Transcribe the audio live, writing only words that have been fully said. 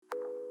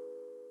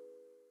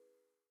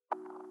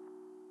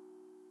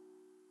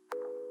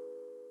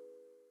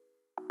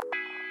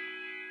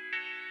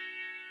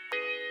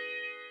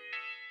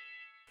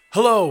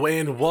Hello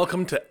and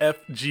welcome to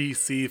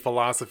FGC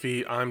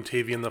Philosophy. I'm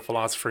Tavian the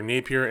Philosopher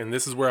Napier, and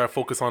this is where I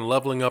focus on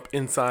leveling up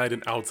inside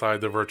and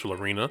outside the virtual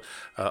arena.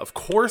 Of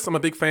course, I'm a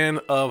big fan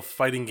of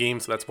fighting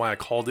games, so that's why I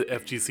called it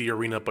FGC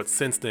Arena, but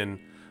since then,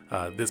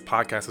 this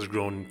podcast has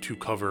grown to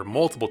cover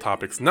multiple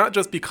topics, not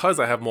just because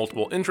I have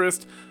multiple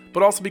interests,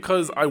 but also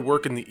because I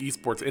work in the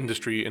esports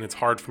industry and it's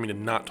hard for me to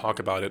not talk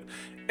about it,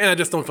 and I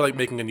just don't feel like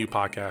making a new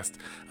podcast.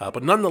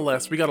 But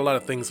nonetheless, we got a lot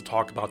of things to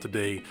talk about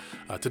today.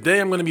 Today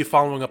I'm going to be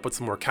following up with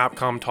some more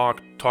Capcom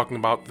talk, talking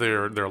about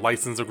their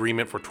license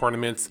agreement for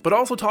tournaments, but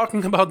also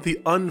talking about the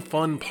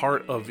unfun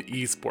part of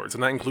esports,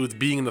 and that includes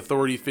being an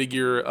authority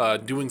figure,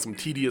 doing some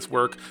tedious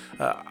work.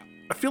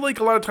 I feel like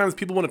a lot of times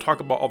people want to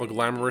talk about all the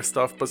glamorous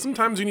stuff, but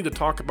sometimes you need to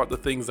talk about the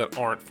things that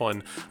aren't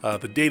fun,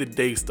 the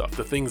day-to-day stuff,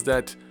 the things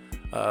that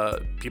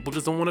people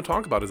just don't want to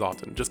talk about as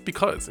often, just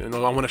because. I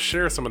want to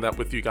share some of that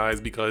with you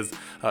guys because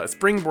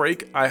spring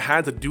break, I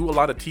had to do a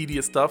lot of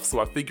tedious stuff,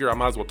 so I figure I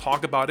might as well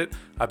talk about it.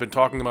 I've been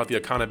talking about the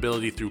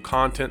accountability through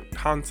content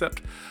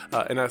concept,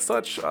 and as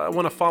such, I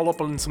want to follow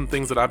up on some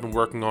things that I've been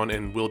working on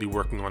and will be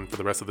working on for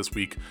the rest of this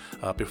week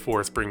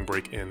before spring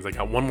break ends. I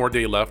got one more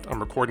day left. I'm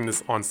recording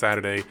this on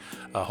Saturday.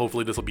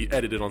 Hopefully this will be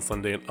edited on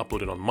Sunday and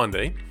uploaded on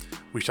Monday.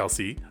 We shall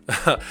see.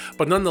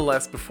 But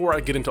nonetheless, before I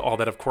get into all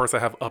that, of course, I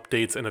have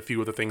updates and a few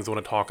other things I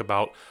want to talk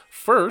about.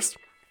 First,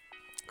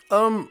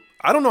 I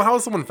don't know how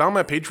someone found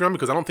my Patreon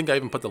because I don't think I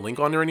even put the link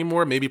on there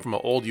anymore, maybe from an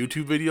old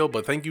YouTube video,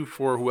 but thank you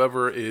for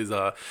whoever is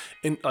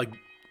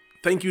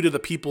thank you to the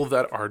people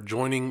that are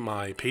joining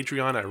my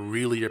Patreon. I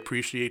really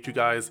appreciate you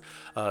guys.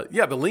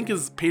 The link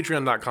is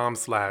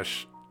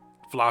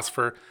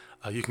patreon.com/philosopher.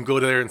 You can go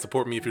there and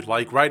support me if you'd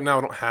like. Right now,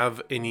 I don't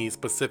have any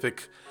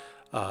specific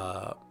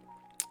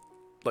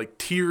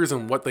tiers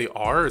and what they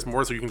are. It's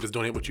more so you can just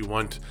donate what you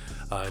want,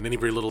 and any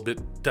very little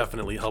bit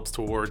definitely helps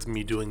towards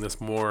me doing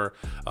this more,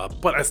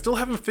 but I still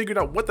haven't figured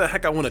out what the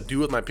heck I want to do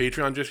with my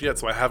Patreon just yet,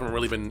 so I haven't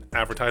really been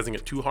advertising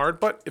it too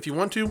hard. But if you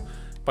want to,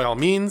 by all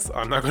means,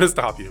 I'm not going to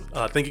stop you.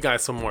 Thank you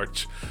guys so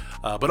much.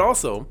 But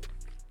also,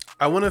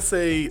 I want to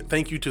say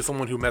thank you to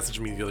someone who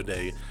messaged me the other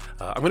day.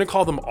 I'm going to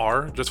call them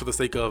R just for the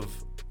sake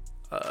of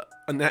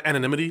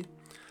anonymity.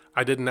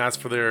 I didn't ask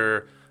for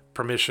their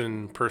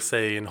permission per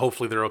se, and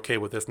hopefully they're okay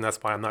with this, and that's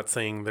why I'm not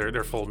saying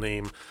their full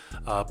name.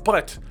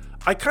 But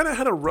I kind of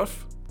had a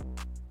rough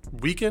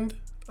weekend.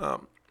 I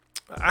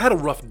had a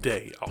rough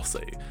day, I'll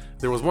say.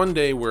 There was one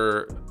day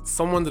where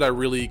someone that I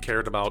really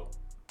cared about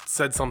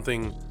said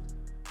something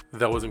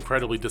that was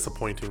incredibly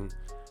disappointing,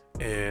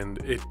 and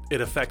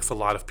it affects a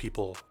lot of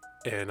people,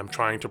 and I'm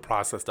trying to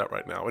process that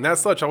right now. And as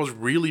such, I was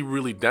really,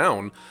 really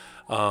down.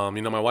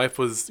 My wife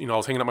was, I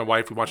was hanging out with my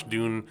wife, we watched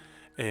Dune,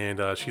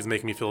 and she's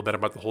making me feel better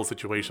about the whole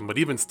situation. But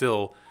even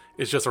still,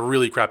 it's just a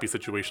really crappy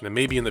situation. And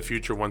maybe in the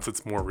future, once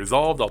it's more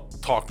resolved, I'll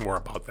talk more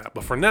about that.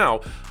 But for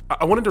now,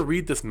 I wanted to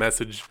read this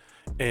message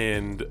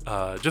and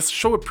just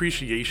show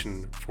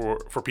appreciation for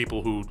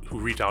people who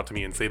reach out to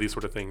me and say these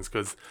sort of things.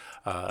 Because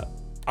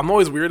I'm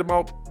always weird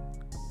about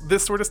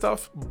this sort of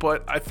stuff,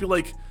 but I feel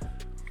like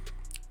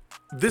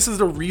this is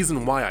the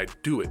reason why I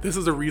do it. This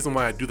is the reason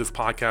why I do this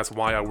podcast,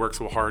 why I work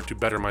so hard to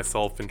better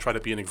myself and try to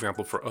be an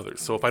example for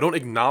others. So if I don't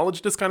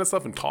acknowledge this kind of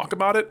stuff and talk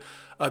about it,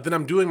 then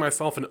I'm doing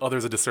myself and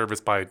others a disservice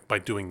by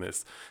doing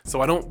this.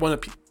 So I don't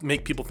want to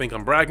make people think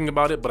I'm bragging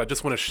about it, but I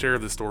just want to share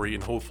the story,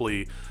 and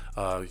hopefully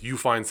you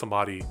find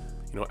somebody,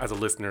 as a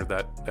listener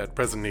that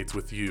resonates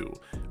with you,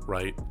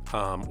 right?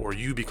 Or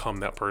you become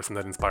that person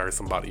that inspires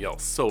somebody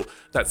else. So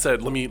that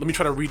said, let me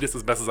try to read this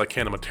as best as I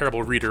can. I'm a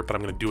terrible reader, but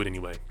I'm going to do it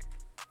anyway.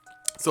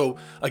 So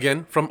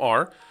again, from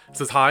R, it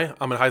says, "Hi,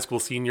 I'm a high school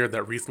senior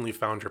that recently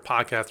found your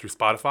podcast through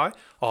Spotify.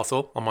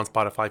 Also, I'm on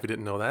Spotify if you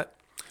didn't know that.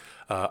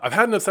 I've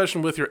had an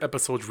obsession with your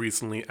episodes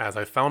recently as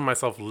I found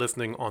myself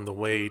listening on the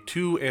way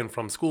to and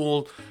from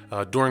school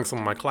during some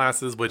of my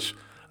classes, which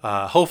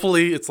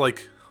hopefully it's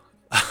like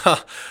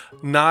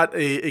not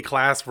a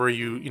class where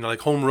you like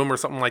homeroom or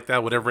something like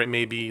that, whatever it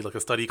may be, like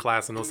a study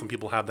class. I know some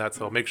people have that,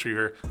 so make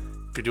sure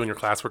if you're doing your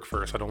classwork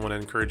first. I don't want to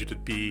encourage you to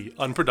be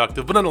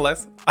unproductive, but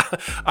nonetheless,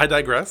 I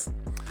digress.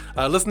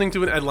 Listening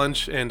to it at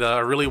lunch, and I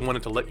really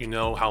wanted to let you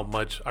know how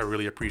much I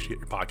really appreciate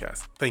your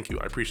podcast. Thank you.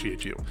 I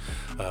appreciate you.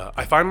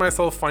 I find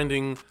myself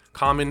finding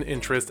common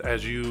interest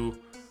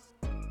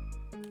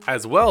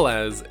as well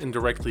as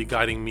indirectly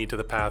guiding me to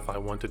the path I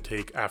want to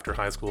take after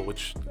high school,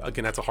 which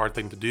again, that's a hard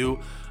thing to do.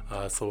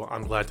 So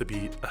I'm glad to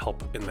be a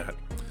help in that.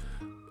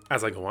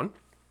 As I go on,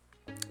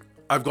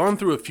 I've gone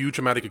through a few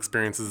traumatic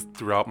experiences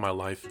throughout my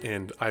life,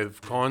 and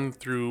I've gone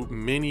through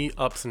many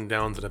ups and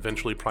downs and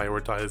eventually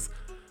prioritized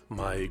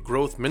my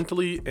growth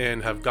mentally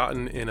and have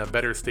gotten in a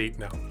better state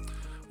now,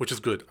 which is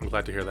good. I'm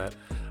glad to hear that.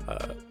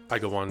 I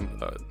go on.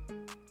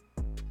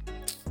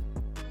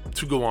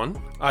 To go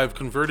on, I've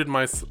converted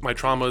my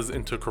traumas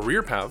into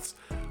career paths,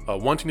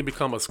 wanting to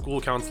become a school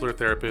counselor,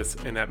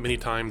 therapist, and at many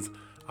times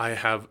I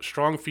have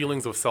strong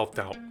feelings of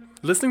self-doubt.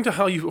 Listening to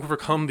how you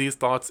overcome these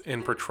thoughts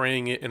and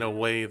portraying it in a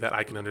way that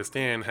I can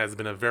understand has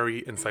been a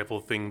very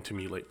insightful thing to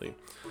me lately.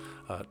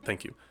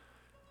 Thank you.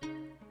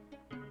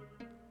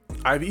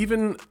 I've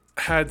even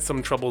had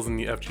some troubles in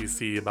the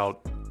FGC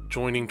about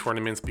joining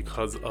tournaments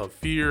because of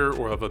fear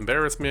or of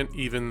embarrassment,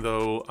 even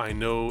though I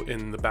know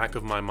in the back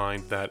of my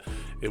mind that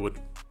it would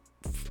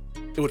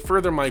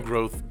further my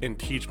growth and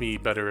teach me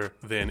better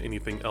than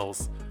anything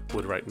else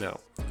would right now.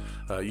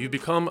 You've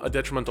become a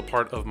detrimental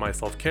part of my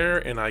self-care,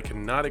 and I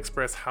cannot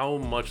express how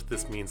much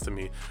this means to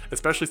me,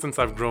 especially since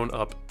I've grown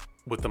up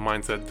with the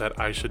mindset that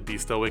I should be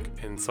stoic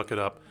and suck it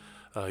up.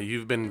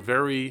 You've been a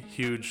very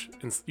huge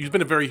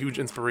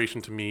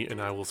inspiration to me,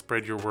 and I will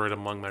spread your word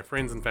among my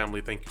friends and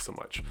family. Thank you so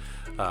much.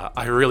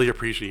 I really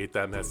appreciate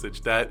that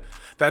message. That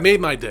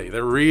made my day.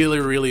 That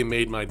really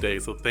made my day.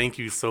 So thank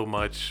you so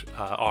much,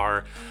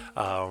 R.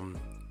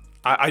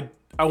 I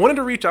wanted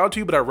to reach out to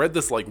you, but I read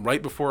this like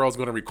right before I was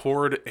going to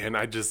record, and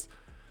I just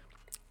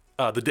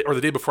the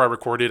day before I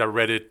recorded, I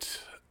read it.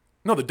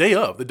 No, the day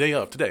of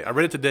today. I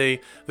read it today,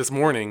 this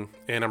morning,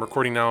 and I'm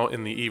recording now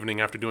in the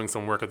evening after doing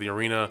some work at the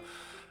arena.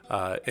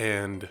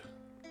 And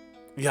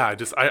yeah,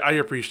 I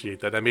appreciate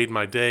that. That made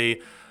my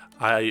day.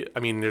 I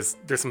mean, there's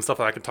some stuff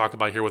that I could talk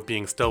about here with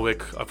being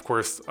stoic. Of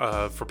course,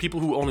 for people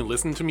who only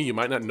listen to me, you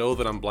might not know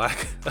that I'm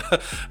black.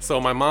 So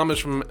my mom is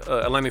from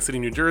Atlantic City,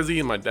 New Jersey,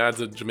 and my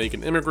dad's a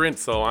Jamaican immigrant.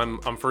 So I'm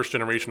first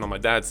generation on my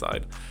dad's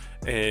side,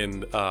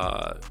 and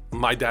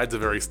my dad's a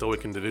very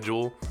stoic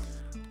individual.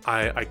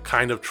 I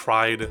kind of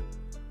tried.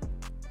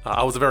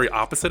 I was a very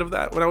opposite of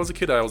that when I was a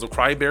kid. I was a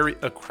crybaby.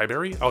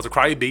 I was a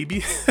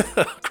crybaby.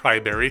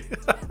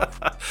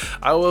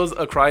 I was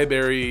a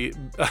cryberry.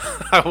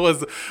 I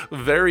was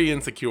very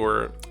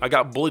insecure. I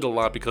got bullied a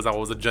lot because I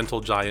was a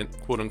gentle giant,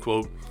 quote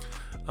unquote.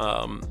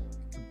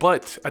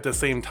 But at the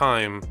same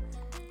time,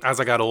 as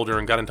I got older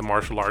and got into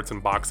martial arts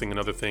and boxing and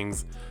other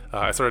things,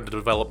 I started to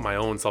develop my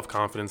own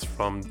self-confidence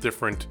from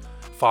different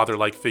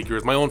father-like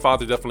figures. My own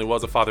father definitely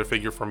was a father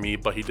figure for me,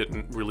 but he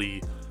didn't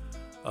really...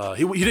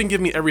 he didn't give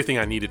me everything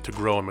I needed to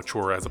grow and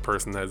mature as a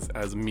person,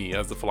 as me,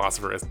 as the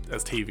philosopher,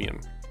 as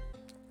Tavian.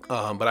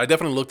 But I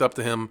definitely looked up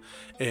to him,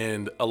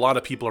 and a lot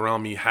of people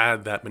around me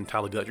had that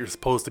mentality that you're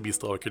supposed to be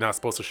stoic. You're not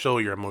supposed to show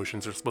your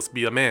emotions. You're supposed to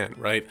be a man,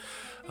 right?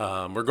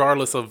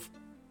 Regardless of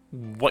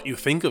what you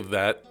think of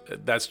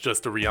that, that's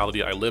just the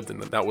reality I lived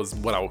in. That was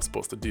what I was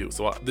supposed to do.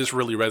 So this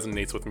really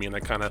resonates with me, and I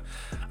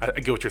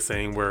get what you're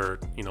saying, where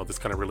this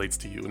kind of relates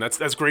to you, and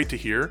that's great to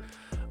hear.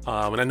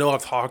 And I know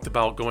I've talked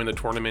about going to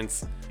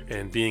tournaments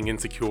and being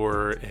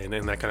insecure and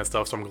that kind of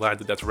stuff, so I'm glad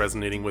that that's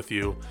resonating with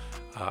you.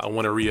 I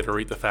want to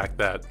reiterate the fact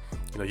that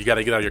you got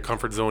to get out of your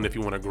comfort zone if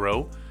you want to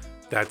grow.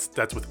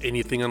 That's with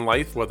anything in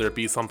life, whether it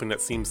be something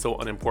that seems so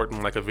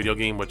unimportant like a video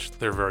game, which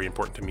they're very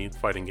important to me,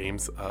 fighting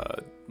games,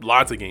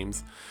 lots of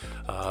games,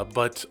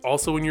 but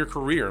also in your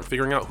career and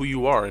figuring out who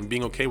you are and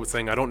being okay with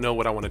saying, I don't know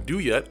what I want to do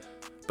yet,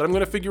 but I'm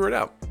going to figure it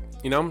out,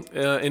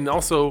 and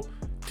also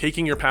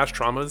taking your past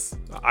traumas.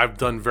 I've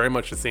done very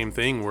much the same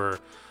thing, where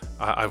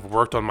I've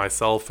worked on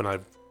myself and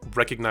I've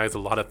recognized a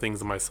lot of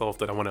things in myself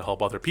that I want to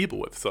help other people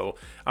with. So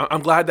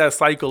I'm glad that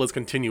cycle is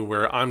continuing,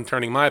 where I'm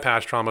turning my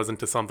past traumas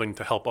into something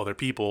to help other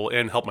people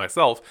and help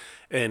myself.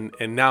 And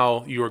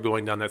now you are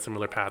going down that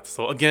similar path.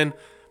 So again,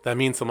 that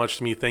means so much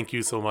to me. Thank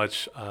you so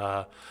much.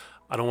 I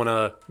don't want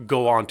to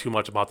go on too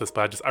much about this,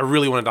 but I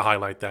really wanted to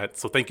highlight that.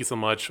 So thank you so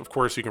much. Of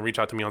course, you can reach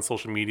out to me on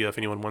social media if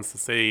anyone wants to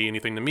say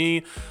anything to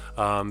me.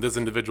 This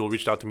individual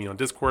reached out to me on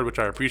Discord, which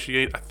I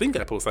appreciate. I think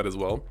I post that as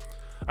well.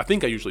 I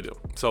think I usually do.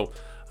 So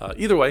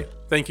either way,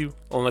 thank you.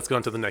 And let's go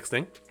on to the next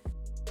thing.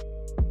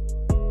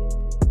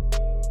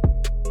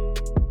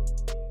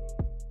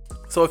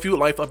 So a few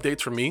life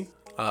updates from me.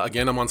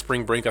 Again, I'm on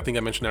spring break. I think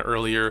I mentioned that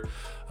earlier.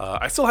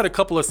 I still had a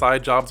couple of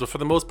side jobs, but for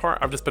the most part,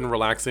 I've just been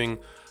relaxing,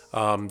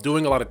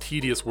 doing a lot of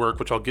tedious work,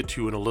 which I'll get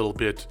to in a little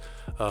bit.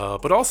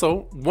 But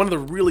also, one of the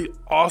really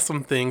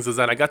awesome things is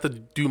that I got to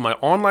do my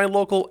online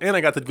local and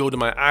I got to go to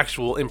my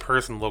actual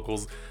in-person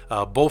locals,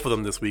 both of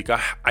them this week.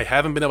 I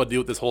haven't been able to do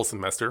it this whole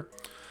semester.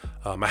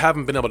 I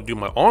haven't been able to do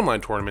my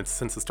online tournaments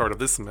since the start of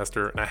this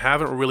semester, and I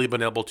haven't really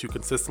been able to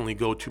consistently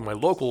go to my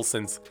locals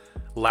since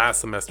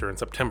last semester in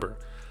September.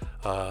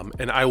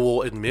 And I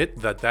will admit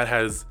that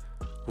has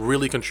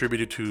really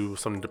contributed to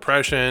some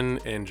depression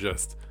and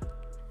just,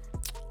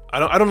 I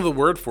don't know the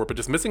word for it, but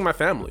just missing my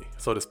family,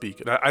 so to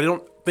speak. And I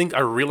don't think I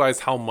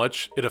realized how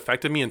much it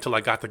affected me until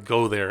I got to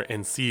go there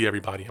and see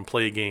everybody and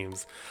play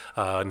games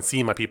and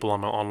see my people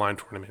on my online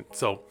tournament.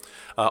 So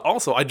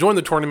also, I joined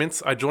the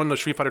tournaments. I joined the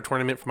Street Fighter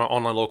tournament for my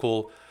online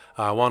local.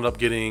 I wound up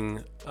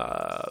getting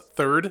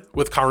third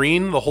with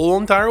Karine the whole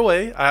entire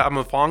way. I'm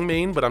a Fong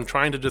main, but I'm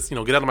trying to just get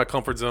out of my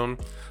comfort zone.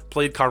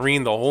 Played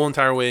Karine the whole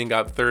entire way and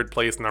got third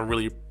place, and I'm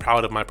really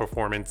proud of my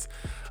performance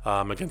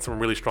against some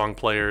really strong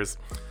players.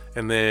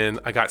 And then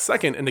I got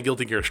second in the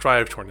Guilty Gear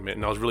Strive tournament,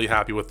 and I was really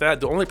happy with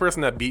that. The only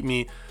person that beat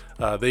me,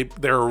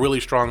 they're a really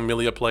strong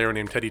Milia player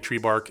named Teddy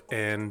Treebark,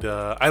 and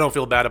I don't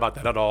feel bad about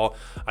that at all.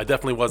 I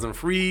definitely wasn't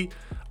free.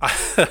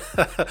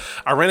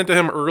 I ran into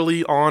him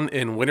early on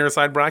in winner's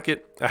side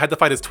bracket. I had to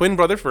fight his twin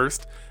brother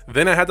first,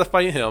 then I had to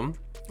fight him.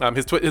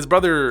 His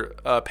brother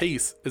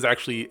Pace is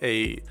actually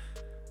a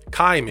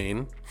Kai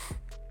main,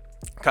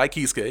 Kai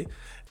Kisuke.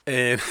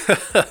 And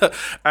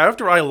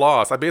after I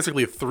lost, I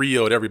basically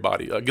 3-0'd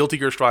everybody. Guilty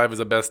Gear Strive is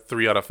a best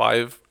 3 out of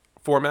 5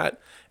 format,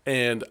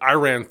 and I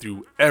ran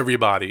through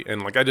everybody.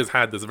 And like I just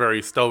had this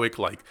very stoic,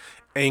 like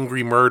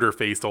angry murder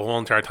face the whole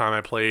entire time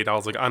I played. I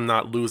was like, I'm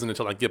not losing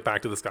until I get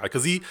back to this guy,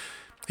 because he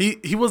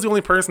was the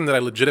only person that I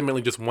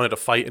legitimately just wanted to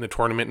fight in a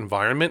tournament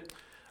environment.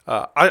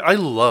 I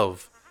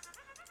love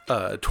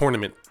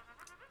tournament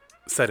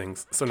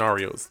settings,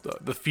 scenarios,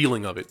 the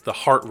feeling of it, the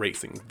heart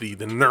racing, the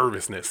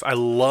nervousness. I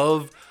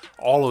love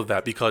all of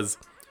that, because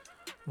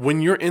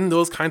when you're in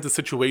those kinds of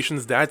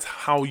situations, that's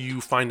how you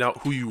find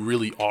out who you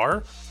really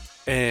are,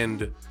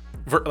 and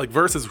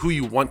versus who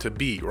you want to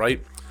be,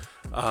 right?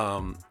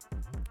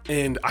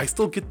 And I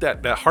still get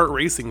that heart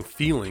racing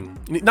feeling,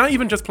 not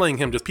even just playing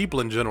him, just people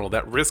in general,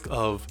 that risk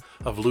of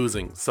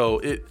losing. So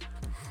to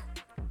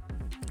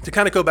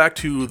kind of go back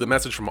to the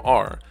message from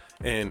R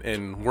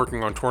and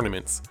working on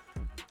tournaments,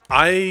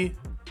 I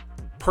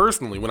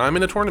personally, when I'm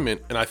in a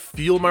tournament and I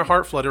feel my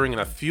heart fluttering and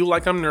I feel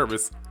like I'm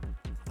nervous,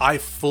 I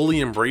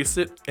fully embrace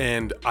it,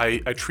 and I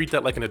treat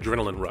that like an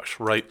adrenaline rush,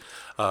 right?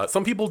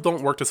 Some people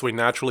don't work this way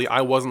naturally.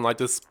 I wasn't like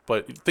this,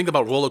 but think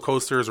about roller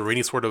coasters or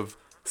any sort of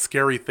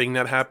scary thing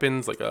that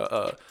happens, like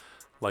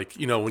like,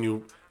 you know, when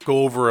you go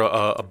over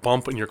a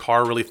bump in your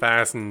car really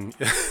fast and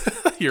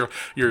your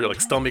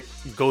like stomach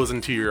goes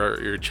into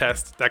your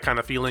chest, that kind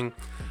of feeling.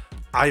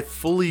 I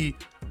fully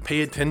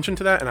pay attention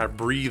to that, and I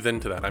breathe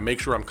into that. I make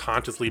sure I'm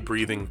consciously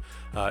breathing.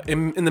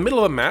 In the middle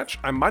of a match,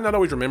 I might not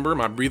always remember,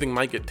 my breathing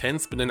might get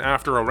tense, but then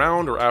after a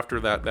round or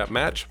after that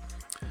match,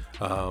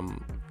 I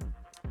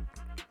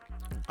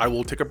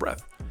will take a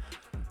breath.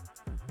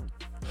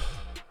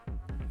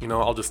 You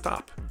know, I'll just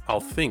stop. I'll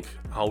think,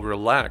 I'll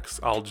relax,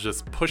 I'll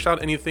just push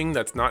out anything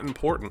that's not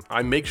important.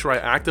 I make sure I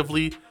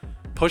actively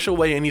push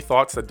away any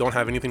thoughts that don't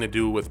have anything to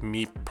do with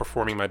me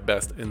performing my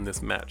best in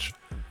this match.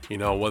 You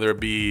know, whether it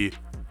be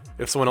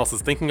if someone else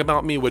is thinking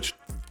about me, which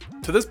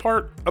to this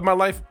part of my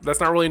life, that's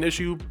not really an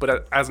issue,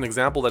 but as an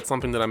example, that's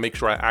something that I make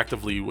sure I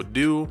actively would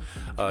do.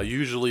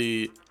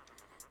 Usually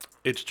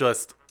it's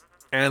just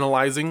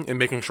analyzing and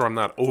making sure I'm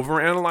not over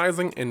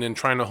analyzing, and then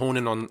trying to hone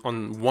in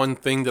on one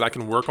thing that I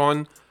can work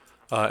on,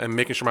 and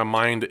making sure my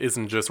mind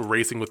isn't just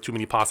racing with too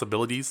many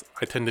possibilities.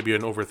 I tend to be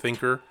an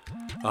overthinker.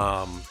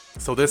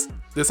 So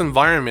this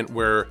environment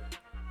where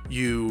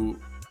you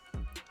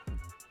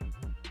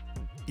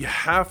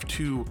have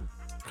to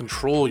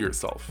control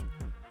yourself.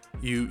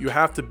 You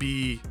have to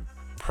be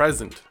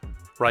present,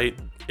 right?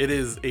 It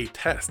is a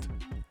test.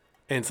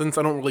 And since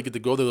I don't really get to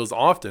go to those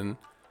often,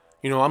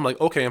 you know, I'm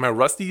like, okay, am I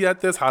rusty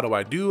at this? How do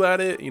I do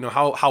at it? You know,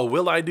 how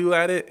will I do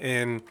at it?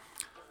 And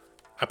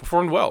I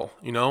performed well.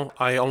 You know,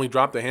 I only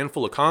dropped a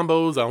handful of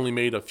combos. I only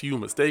made a few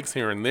mistakes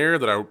here and there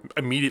that I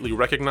immediately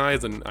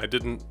recognized, and I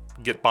didn't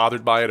get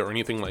bothered by it or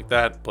anything like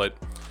that. But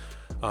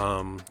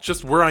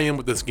just where I am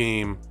with this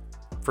game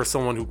for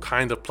someone who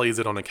kind of plays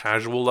it on a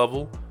casual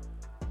level.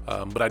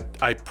 But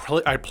I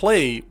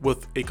play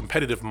with a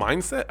competitive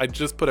mindset. I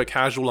just put a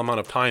casual amount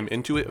of time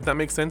into it, if that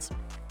makes sense.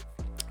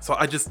 So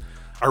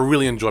I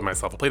really enjoyed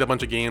myself. I played a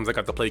bunch of games. I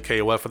got to play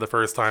KOF for the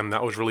first time.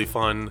 That was really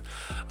fun.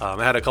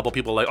 I had a couple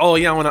people like, oh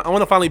yeah, I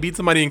want to finally beat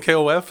somebody in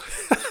KOF.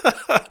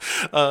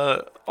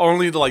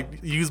 Only to like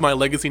use my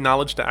legacy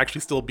knowledge to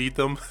actually still beat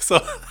them. So,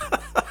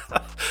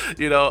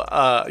 you know,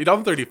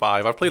 I'm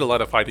 35. I've played a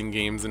lot of fighting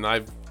games, and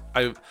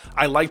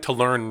I like to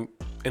learn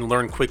and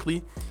learn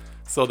quickly.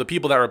 So the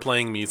people that are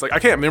playing me, it's like I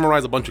can't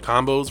memorize a bunch of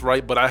combos,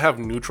 right? But I have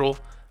neutral.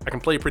 I can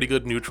play pretty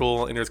good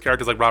neutral, and there's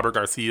characters like Robert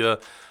Garcia,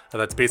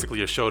 that's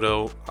basically a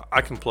Shoto.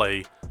 I can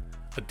play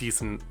a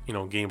decent, you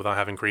know, game without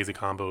having crazy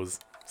combos.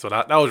 So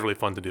that was really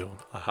fun to do.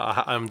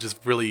 I'm just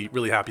really,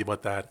 really happy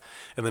about that.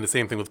 And then the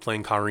same thing with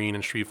playing Karin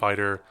and Street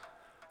Fighter.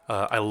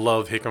 I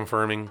love hit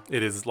confirming.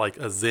 It is like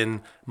a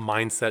zen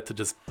mindset to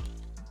just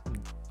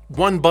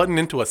one button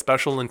into a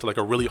special, into like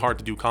a really hard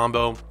to do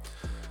combo.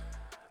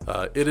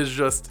 It is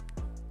just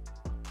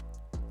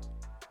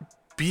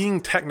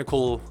being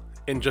technical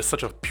in just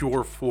such a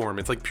pure form.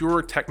 It's like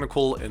pure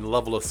technical and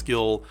level of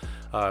skill.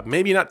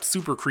 Maybe not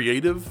super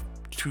creative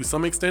to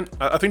some extent.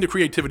 I think the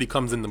creativity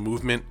comes in the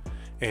movement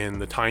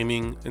and the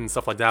timing and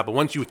stuff like that. But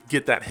once you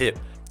get that hit,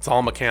 it's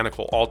all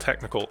mechanical, all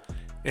technical.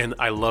 And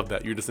I love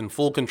that. You're just in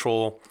full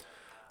control.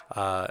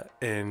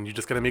 And you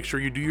just got to make sure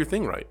you do your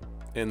thing right.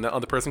 And the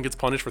other person gets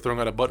punished for throwing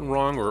out a button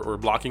wrong or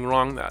blocking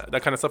wrong.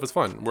 That kind of stuff is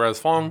fun. Whereas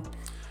Fong,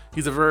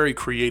 he's a very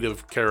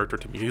creative character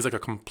to me. He's like a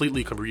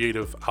completely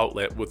creative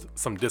outlet with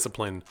some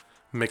discipline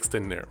mixed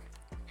in there.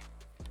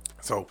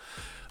 So,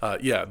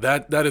 yeah,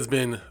 that has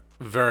been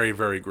very,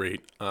 very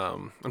great.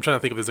 I'm trying to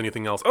think if there's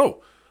anything else.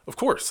 Oh, of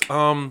course,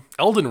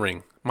 Elden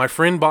Ring. My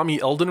friend bought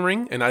me Elden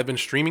Ring, and I've been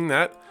streaming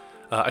that.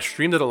 I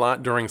streamed it a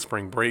lot during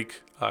spring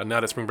break. Now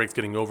that spring break's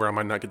getting over, I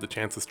might not get the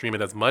chance to stream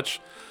it as much.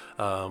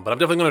 But I'm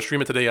definitely going to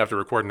stream it today after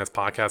recording this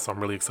podcast, so I'm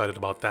really excited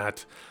about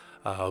that.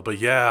 But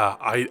yeah,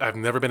 I've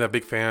never been a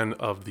big fan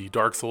of the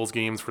Dark Souls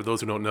games. For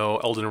those who don't know,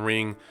 Elden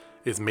Ring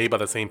is made by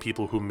the same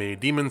people who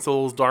made Demon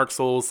Souls, Dark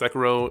Souls,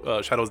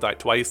 Sekiro, Shadows Die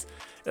Twice.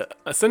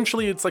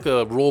 Essentially, it's like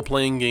a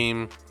role-playing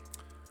game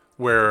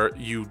where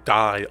you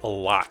die a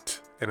lot,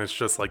 and it's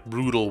just like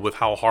brutal with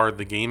how hard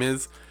the game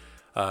is.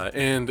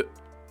 And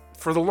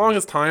for the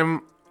longest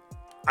time,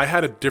 I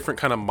had a different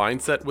kind of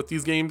mindset with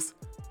these games,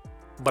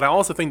 but I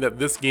also think that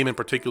this game in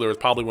particular is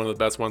probably one of the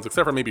best ones,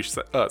 except for maybe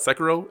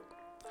Sekiro.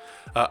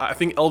 I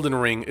think Elden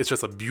Ring is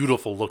just a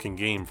beautiful looking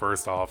game,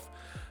 first off.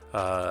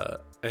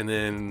 And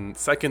then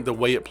second, the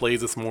way it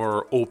plays is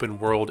more open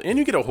world, and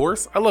you get a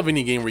horse. I love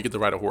any game where you get to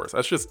ride a horse.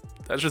 That's just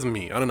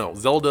me. I don't know.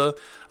 Zelda,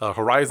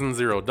 Horizon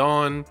Zero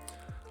Dawn.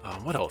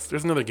 What else?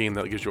 There's another game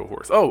that gives you a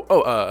horse.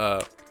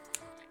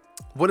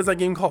 What is that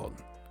game called?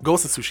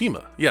 Ghost of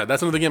Tsushima. Yeah,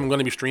 that's another game I'm going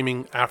to be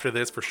streaming after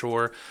this for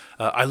sure.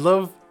 I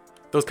love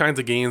those kinds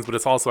of games, but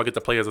it's also I get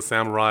to play as a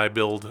samurai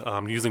build,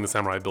 using the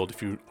samurai build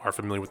if you are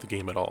familiar with the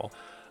game at all.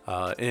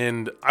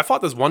 And I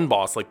fought this one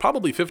boss like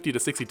probably 50 to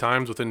 60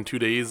 times within 2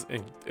 days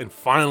and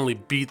finally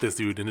beat this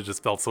dude, and it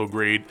just felt so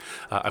great.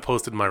 I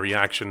posted my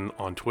reaction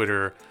on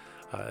Twitter.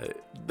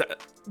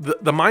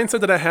 The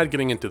mindset that I had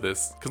getting into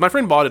this, because my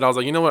friend bought it, I was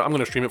like, you know what, I'm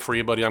gonna stream it for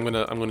you, buddy. I'm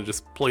gonna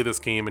just play this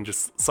game and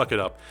just suck it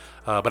up.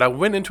 But I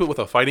went into it with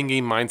a fighting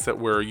game mindset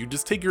where you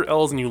just take your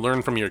L's and you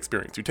learn from your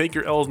experience. You take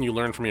your L's and you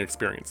learn from your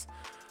experience.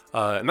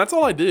 And that's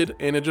all I did,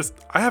 and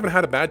I haven't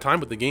had a bad time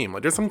with the game.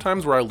 Like, there's some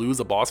times where I lose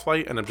a boss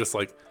fight and I'm just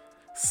like,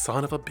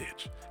 son of a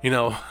bitch,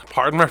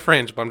 pardon my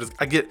French, but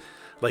I get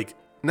like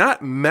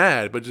not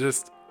mad, but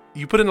just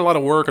you put in a lot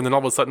of work and then all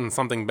of a sudden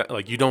something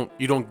like you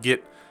don't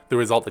get the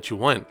result that you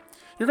want.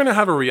 You're gonna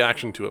have a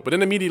reaction to it, but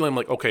then immediately I'm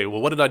like, okay,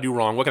 well, what did I do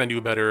wrong? What can I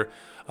do better?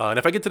 And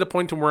if I get to the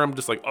point to where I'm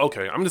just like,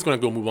 okay, I'm just gonna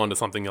go move on to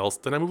something else,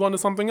 then I move on to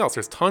something else.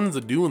 There's tons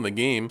to do in the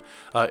game.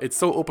 It's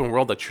so open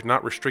world that you're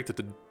not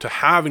restricted to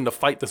having to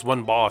fight this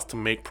one boss to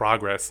make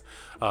progress.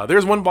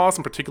 There's one boss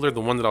in particular, the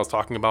one that I was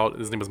talking about.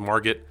 His name is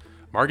Margit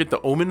the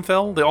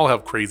Omenfell. They all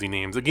have crazy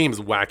names. The game is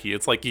wacky.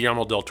 It's like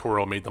Guillermo del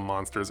Toro made the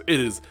monsters. It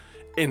is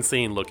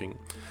insane looking.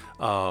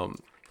 But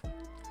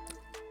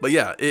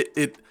yeah,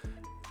 it's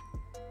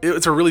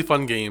a really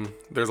fun game.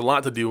 There's a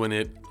lot to do in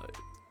it.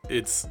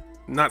 It's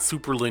not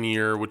super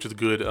linear, which is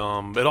good. It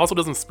also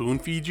doesn't spoon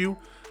feed you.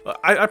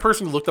 I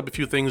personally looked up a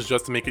few things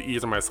just to make it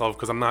easier myself,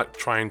 because I'm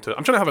trying to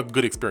have a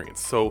good experience.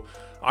 So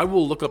I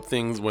will look up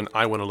things when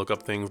I want to look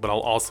up things, but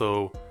I'll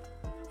also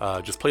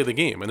just play the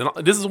game. And then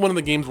this is one of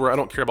the games where I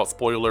don't care about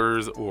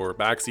spoilers or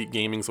backseat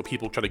gaming, so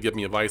people try to give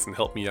me advice and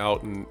help me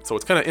out, and so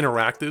it's kind of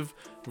interactive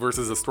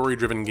versus a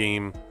story-driven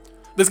game.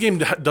 This game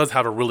does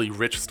have a really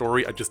rich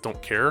story. I just don't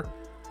care.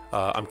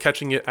 I'm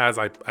catching it as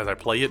I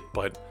play it,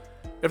 but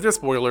if there's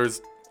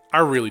spoilers, I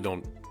really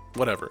don't.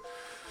 Whatever.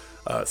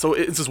 So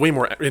it's just way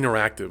more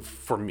interactive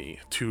for me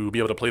to be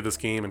able to play this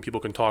game, and people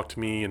can talk to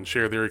me and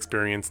share their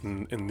experience,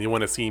 and they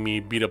want to see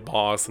me beat a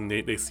boss, and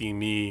they see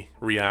me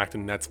react,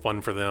 and that's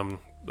fun for them.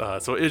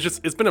 So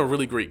it's been a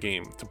really great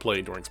game to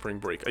play during spring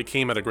break. It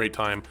came at a great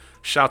time.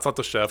 Shouts out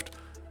to Chef.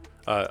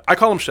 I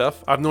call him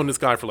Chef. I've known this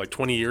guy for like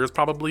 20 years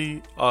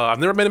probably. I've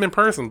never met him in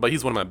person, but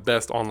he's one of my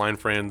best online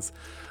friends.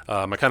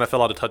 I kind of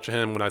fell out of touch with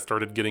him when I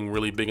started getting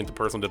really big into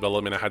personal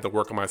development. I had to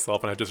work on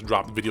myself, and I just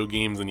dropped video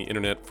games and the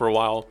internet for a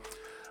while.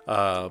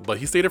 But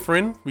he stayed a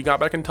friend. We got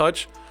back in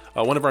touch.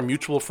 One of our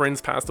mutual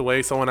friends passed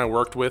away, someone I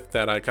worked with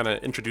that I kind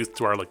of introduced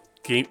to our like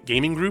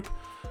gaming group.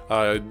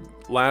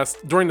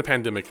 During the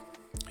pandemic,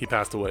 he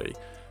passed away.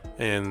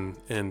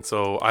 And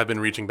so I've been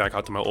reaching back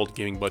out to my old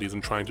gaming buddies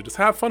and trying to just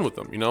have fun with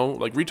them,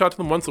 like reach out to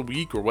them once a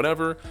week or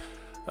whatever.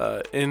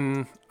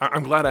 And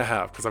I'm glad I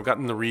have, because I've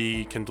gotten to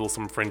rekindle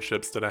some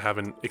friendships that I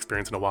haven't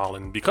experienced in a while.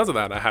 And because of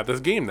that, I have this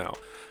game now.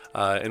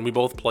 And we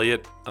both play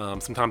it.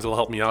 Sometimes it'll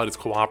help me out. It's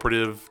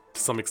cooperative to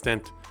some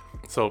extent.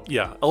 So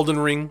yeah, Elden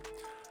Ring.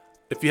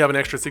 If you have an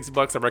extra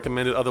 $60, I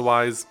recommend it.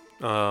 Otherwise,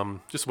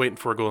 just waiting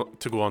for it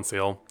to go on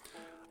sale.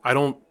 I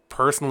don't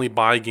personally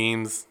buy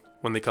games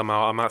when they come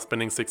out. I'm not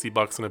spending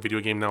 $60 on a video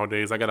game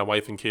nowadays. I got a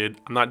wife and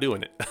kid. I'm not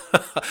doing it.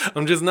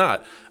 I'm just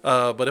not.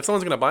 But if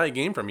someone's gonna buy a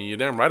game from me, you're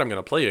damn right I'm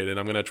gonna play it, and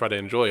I'm gonna try to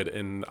enjoy it,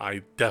 and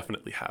I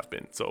definitely have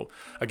been. So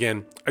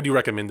again, I do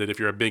recommend it. If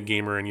you're a big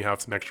gamer and you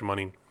have some extra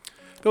money,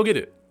 go get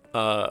it.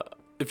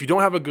 If you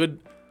don't have a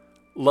good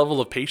level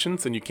of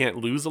patience and you can't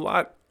lose a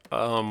lot,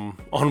 on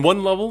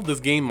one level, this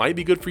game might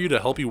be good for you to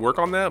help you work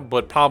on that,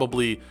 but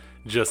probably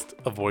just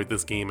avoid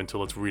this game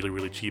until it's really,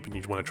 really cheap and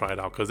you want to try it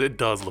out, because it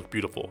does look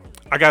beautiful.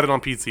 I got it on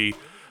PC.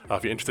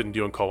 If you're interested in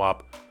doing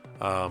co-op,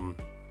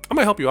 I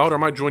might help you out, or I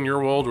might join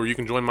your world, or you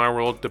can join my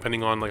world,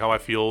 depending on like how I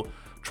feel.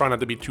 Try not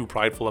to be too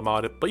prideful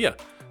about it. But yeah,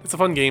 it's a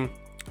fun game.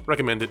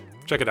 Recommend it.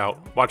 Check it out.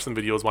 Watch some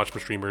videos, watch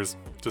some streamers,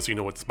 just so you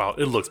know what it's about.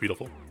 It looks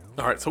beautiful.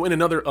 All right, so in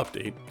another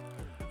update,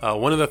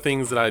 one of the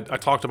things that I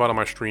talked about on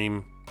my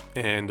stream,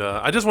 and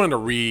I just wanted to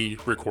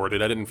re-record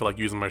it. I didn't feel like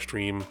using my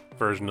stream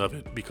version of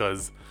it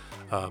because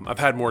I've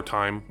had more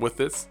time with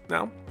this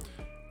now.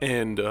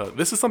 And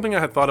this is something I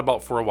had thought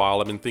about for a while.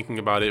 I've been thinking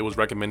about it. It was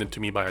recommended to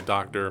me by a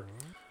doctor.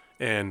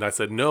 And I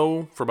said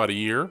no for about a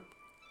year.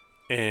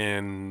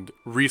 And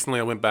recently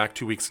I went back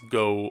 2 weeks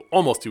ago,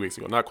 almost 2 weeks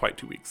ago, not quite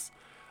 2 weeks.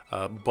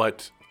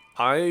 But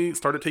I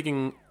started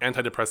taking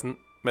antidepressant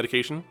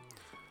medication.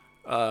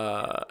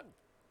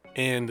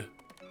 And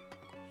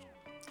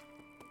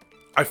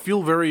I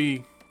feel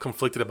very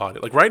conflicted about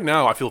it. Like right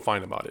now, I feel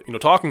fine about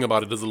it. Talking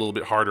about it is a little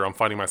bit harder. I'm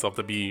finding myself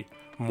to be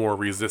more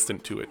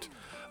resistant to it.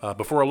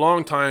 But for a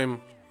long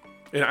time,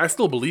 and I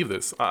still believe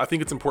this, I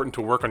think it's important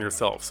to work on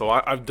yourself. So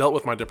I've dealt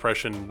with my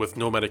depression with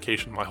no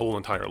medication my whole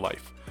entire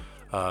life.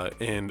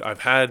 And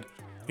I've had,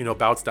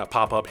 bouts that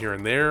pop up here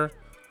and there.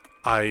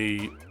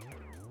 I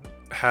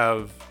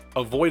have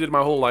avoided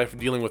my whole life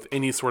dealing with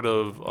any sort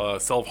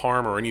of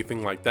self-harm or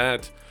anything like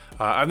that.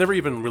 I never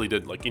even really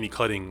did like any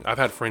cutting. I've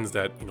had friends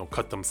that,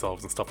 cut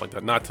themselves and stuff like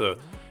that, not to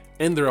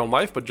end their own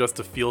life, but just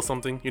to feel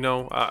something,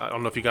 I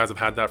don't know if you guys have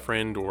had that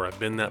friend or have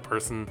been that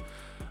person,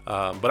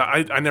 but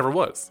I never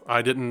was.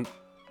 I didn't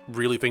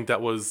really think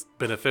that was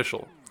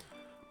beneficial.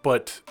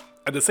 But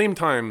at the same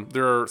time,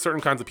 there are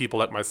certain kinds of people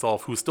like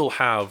myself who still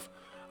have,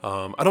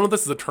 I don't know if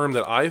this is a term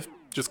that I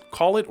just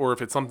call it or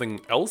if it's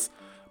something else,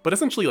 but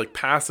essentially like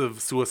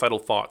passive suicidal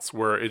thoughts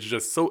where it's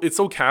just it's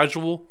so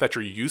casual that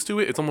you're used to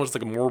it. It's almost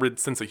like a morbid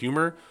sense of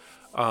humor.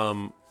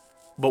 But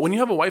when you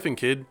have a wife and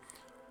kid,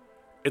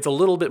 it's a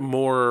little bit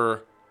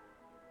more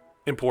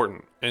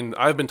important. And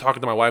I've been talking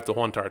to my wife the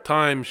whole entire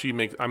time.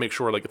 I make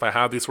sure like if I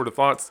have these sort of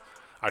thoughts,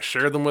 I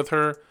share them with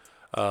her.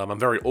 I'm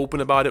very open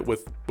about it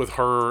with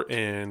her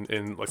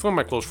and like some of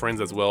my close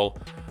friends as well.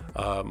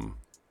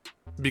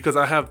 Because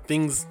I have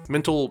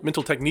mental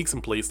techniques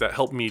in place that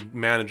help me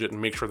manage it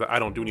and make sure that I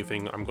don't do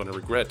anything I'm going to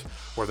regret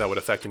or that would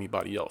affect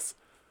anybody else.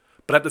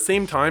 But at the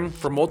same time,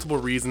 for multiple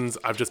reasons,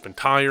 I've just been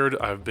tired.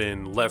 I've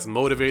been less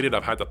motivated.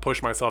 I've had to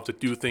push myself to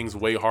do things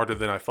way harder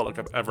than I felt like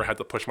I've ever had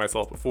to push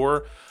myself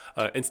before,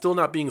 and still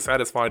not being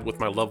satisfied with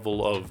my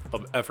level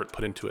of effort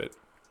put into it.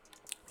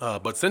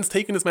 But since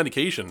taking this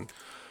medication,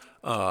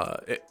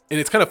 and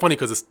it's kind of funny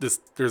because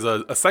there's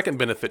a second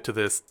benefit to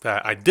this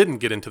that I didn't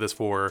get into this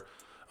for,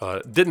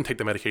 didn't take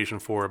the medication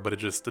for, but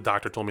the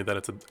doctor told me that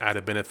it's an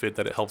added benefit,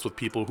 that it helps with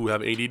people who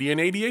have ADD and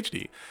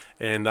ADHD.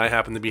 And I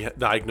happened to be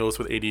diagnosed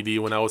with ADD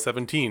when I was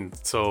 17.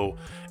 So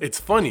it's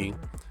funny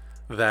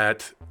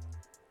that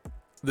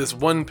this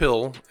one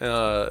pill,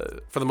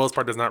 for the most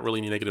part, does not really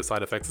any negative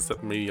side effects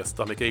except maybe a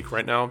stomach ache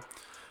right now,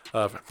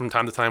 from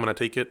time to time when I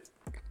take it.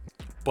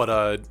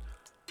 But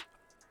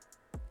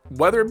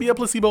whether it be a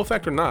placebo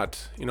effect or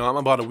not, I'm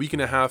about a week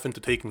and a half into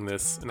taking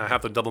this, and I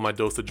have to double my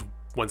dosage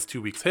once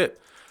 2 weeks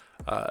hit.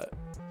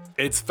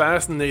 It's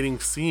fascinating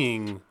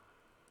seeing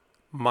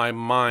my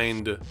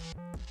mind,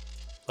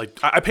 like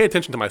I pay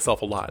attention to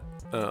myself a lot,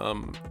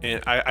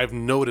 and I've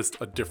noticed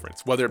a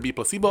difference, whether it be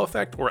placebo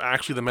effect or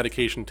actually the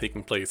medication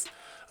taking place.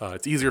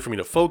 It's easier for me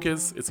to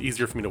focus. It's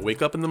easier for me to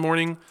wake up in the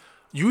morning.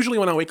 Usually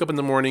when I wake up in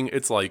the morning,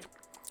 it's like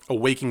a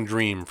waking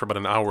dream for about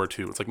an hour or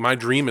two. It's like my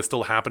dream is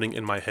still happening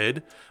in my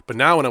head, but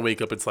now when I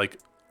wake up, it's like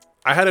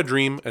I had a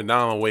dream and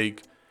now I'm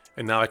awake.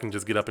 And now I can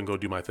just get up and go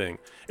do my thing.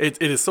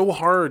 It is so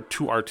hard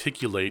to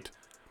articulate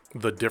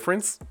the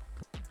difference.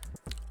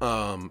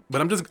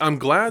 But I'm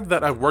glad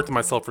that I've worked on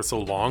myself for so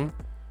long,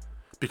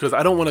 because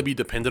I don't want to be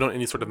dependent on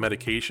any sort of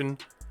medication.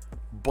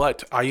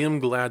 But I am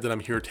glad that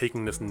I'm here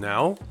taking this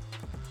now,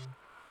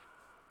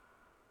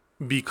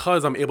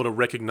 because I'm able to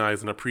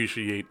recognize and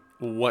appreciate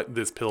what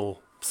this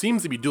pill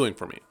seems to be doing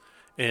for me.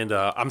 And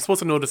I'm supposed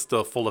to notice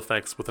the full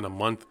effects within a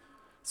month.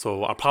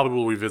 So I probably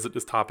will revisit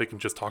this topic and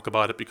just talk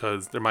about it,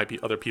 because there might be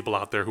other people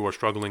out there who are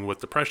struggling with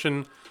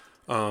depression,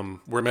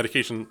 where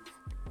medication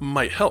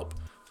might help.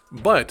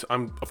 But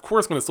I'm, of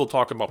course, going to still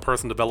talk about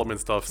personal development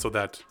stuff so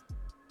that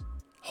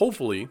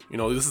hopefully,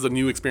 this is a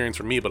new experience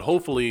for me, but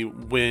hopefully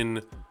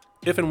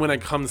if and when I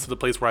come to the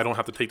place where I don't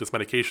have to take this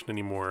medication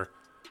anymore,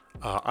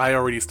 I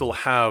already still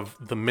have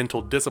the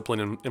mental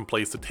discipline in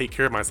place to take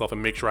care of myself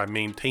and make sure I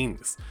maintain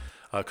this.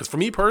 Because for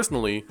me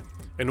personally,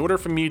 in order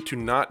for me to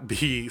not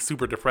be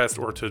super depressed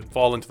or to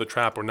fall into the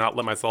trap or not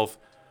let myself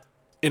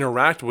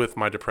interact with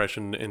my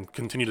depression and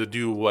continue to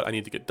do what I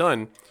need to get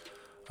done,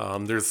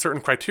 there's certain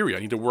criteria.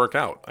 I need to work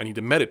out. I need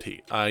to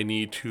meditate. I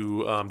need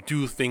to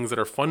do things that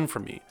are fun for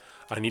me.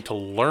 I need to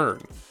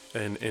learn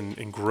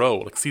and grow,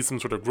 like see some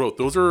sort of growth.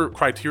 Those are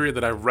criteria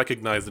that I've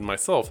recognized in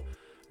myself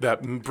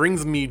that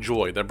brings me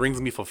joy, that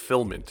brings me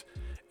fulfillment,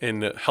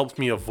 and it helps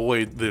me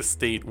avoid this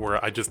state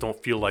where I just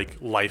don't feel like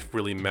life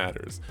really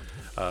matters.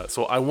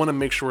 So I want to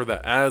make sure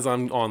that as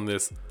I'm on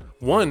this,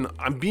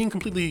 I'm being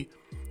completely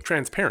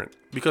transparent,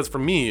 because for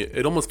me,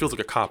 it almost feels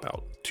like a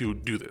cop-out to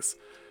do this.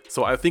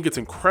 So I think it's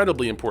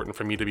incredibly important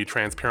for me to be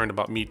transparent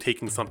about me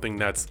taking something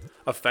that's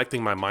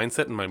affecting my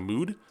mindset and my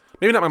mood.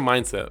 Maybe not my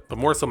mindset, but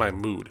more so my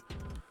mood.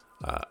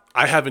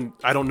 I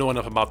don't know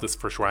enough about this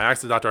for sure. I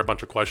asked the doctor a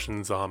bunch of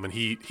questions, and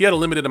he had a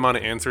limited amount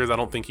of answers. I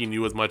don't think he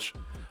knew as much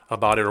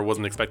about it or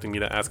wasn't expecting me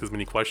to ask as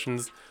many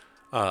questions.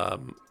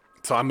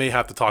 So I may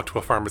have to talk to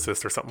a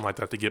pharmacist or something like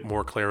that to get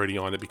more clarity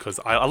on it, because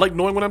I like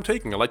knowing what I'm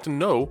taking. I like to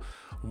know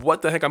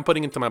what the heck I'm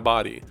putting into my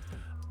body.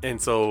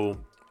 And so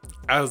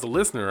as a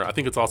listener, I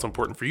think it's also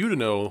important for you to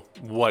know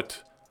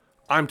what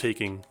I'm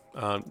taking.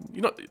 I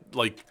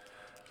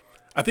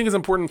think it's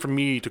important for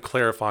me to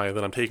clarify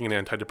that I'm taking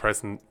an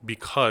antidepressant,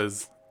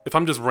 because if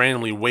I'm just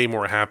randomly way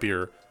more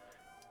happier,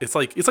 it's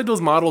like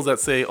those models that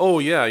say, oh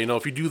yeah,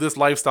 if you do this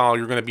lifestyle,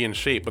 you're gonna be in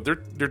shape, but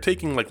they're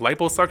taking like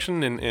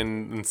liposuction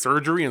and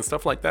surgery and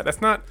stuff like that.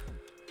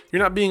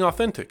 You're not being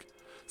authentic.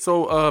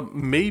 So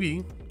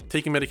maybe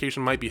taking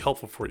medication might be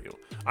helpful for you.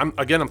 I'm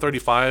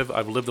 35.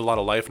 I've lived a lot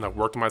of life and I've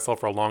worked on myself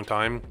for a long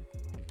time.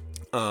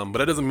 But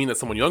that doesn't mean that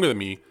someone younger than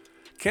me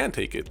can't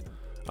take it.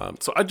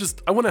 So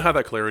I want to have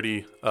that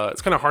clarity.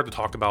 It's kind of hard to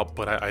talk about,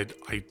 but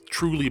I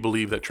truly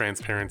believe that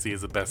transparency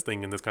is the best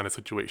thing in this kind of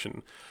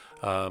situation.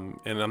 And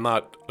I'm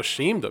not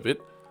ashamed of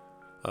it.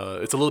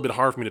 It's a little bit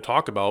hard for me to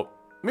talk about.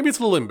 Maybe it's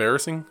a little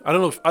embarrassing. I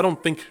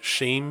don't think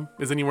shame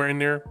is anywhere in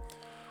there.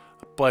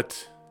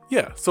 But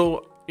yeah,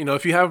 so,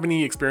 if you have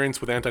any experience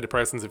with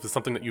antidepressants, if it's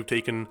something that you've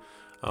taken,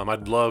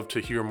 I'd love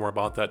to hear more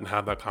about that and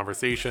have that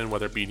conversation,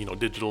 whether it be,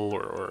 digital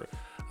or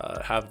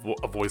have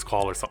a voice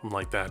call or something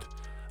like that.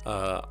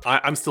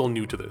 I'm still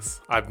new to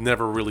this. I've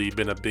never really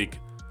been a big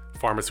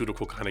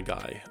pharmaceutical kind of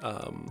guy.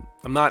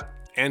 I'm not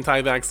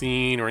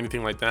anti-vaccine or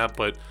anything like that,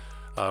 but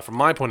from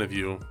my point of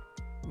view,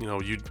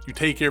 you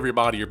take care of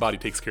your body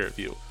takes care of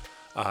you.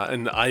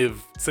 And I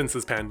have, since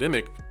this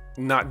pandemic,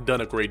 not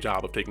done a great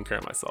job of taking care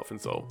of myself. And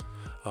so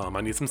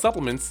I need some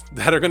supplements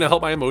that are going to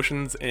help my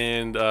emotions.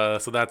 And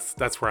so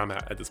that's where I'm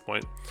at this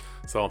point.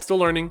 So I'm still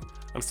learning.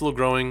 I'm still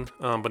growing.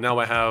 But now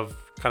I have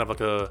kind of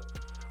like a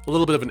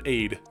little bit of an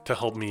aid to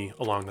help me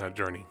along that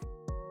journey.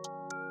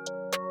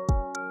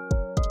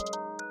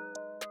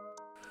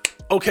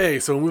 Okay,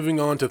 so moving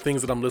on to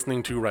things that I'm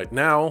listening to right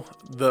now.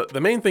 The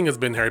main thing has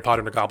been Harry Potter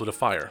and the Goblet of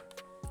Fire.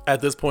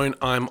 At this point,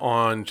 I'm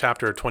on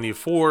chapter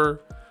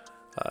 24.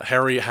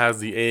 Harry has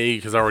the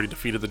egg, has already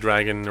defeated the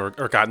dragon or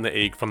gotten the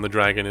egg from the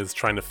dragon, is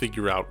trying to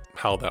figure out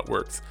how that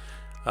works.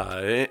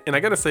 And I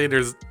gotta say,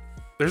 there's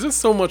just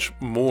so much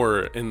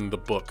more in the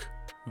book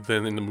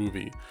than in the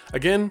movie.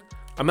 Again,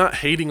 I'm not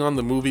hating on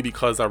the movie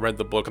because I read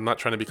the book. I'm not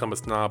trying to become a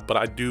snob, but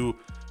I do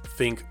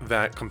think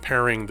that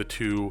comparing the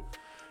two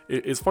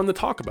is fun to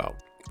talk about,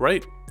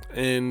 right?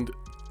 And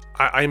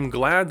I'm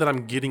glad that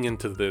I'm getting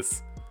into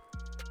this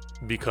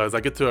because I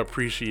get to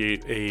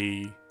appreciate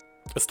a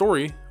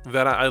story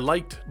that I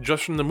liked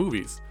just from the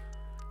movies.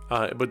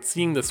 But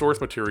seeing the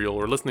source material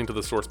or listening to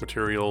the source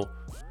material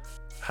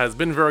has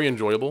been very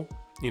enjoyable.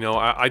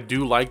 I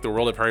do like the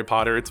world of Harry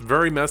Potter. It's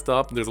very messed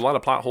up. There's a lot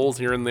of plot holes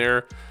here and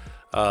there.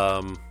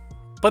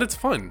 But it's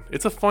fun.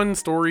 It's a fun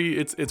story.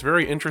 It's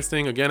very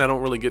interesting. Again, I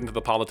don't really get into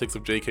the politics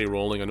of J.K.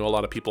 Rowling. I know a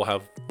lot of people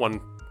have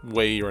one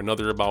way or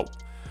another about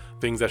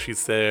things that she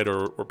said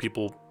or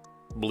people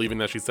believing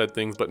that she said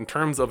things. But in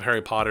terms of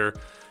Harry Potter,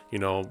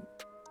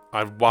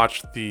 I've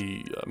watched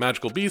the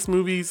Magical Beast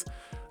movies,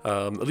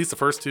 at least the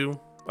first two.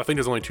 I think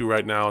there's only two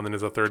right now, and then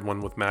there's a third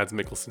one with Mads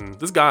Mikkelsen.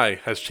 This guy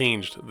has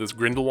changed, this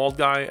Grindelwald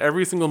guy.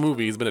 Every single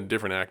movie, he's been a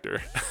different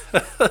actor.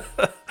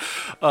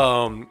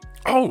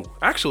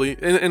 Actually,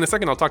 in a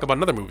second, I'll talk about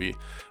another movie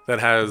that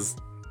has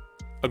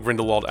a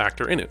Grindelwald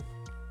actor in it.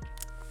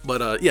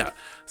 But yeah,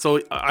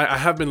 so I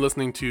have been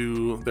listening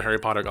to the Harry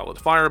Potter Goblet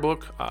of Fire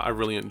book. I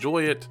really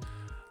enjoy it.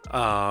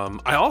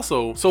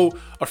 So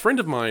a friend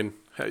of mine,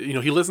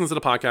 he listens to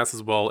the podcast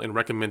as well and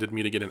recommended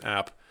me to get an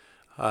app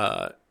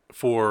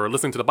for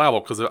listening to the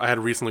Bible, because I had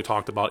recently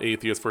talked about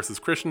atheist versus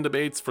Christian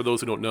debates. For those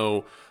who don't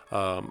know,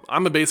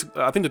 I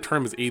think the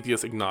term is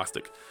atheist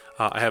agnostic.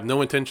 I have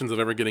no intentions of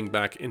ever getting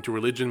back into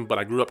religion, but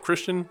I grew up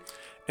Christian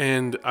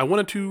and I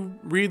wanted to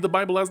read the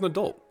Bible as an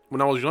adult. When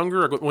I was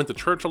younger, I went to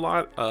church a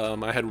lot.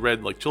 I had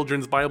read like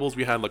children's Bibles.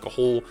 We had like a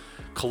whole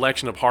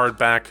collection of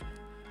hardback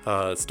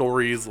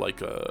stories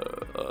like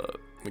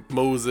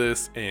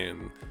Moses,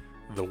 and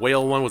the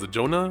whale one, was it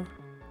Jonah?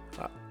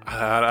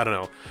 I don't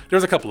know.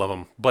 There's a couple of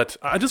them, but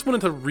I just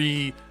wanted to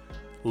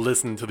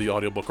re-listen to the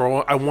audiobook,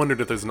 or I wondered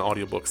if there's an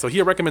audiobook. So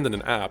he recommended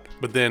an app,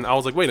 but then I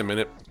was like, wait a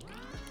minute.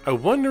 I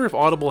wonder if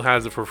Audible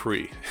has it for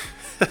free.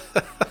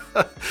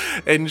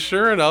 And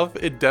sure enough,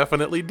 it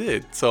definitely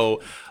did.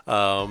 So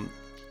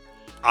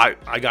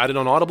I got it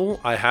on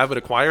Audible. I have it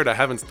acquired.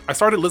 I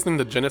started listening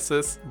to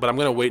Genesis, but I'm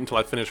going to wait until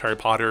I finish Harry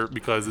Potter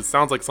because it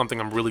sounds like something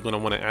I'm really going to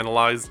want to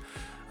analyze.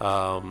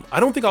 I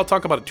don't think I'll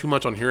talk about it too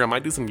much on here. I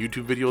might do some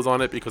YouTube videos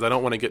on it because I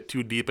don't want to get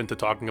too deep into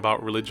talking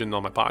about religion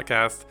on my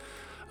podcast.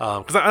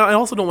 Because I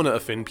also don't want to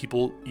offend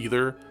people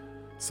either.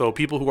 So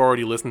people who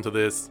already listen to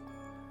this,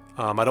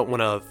 I don't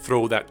want to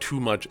throw that too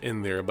much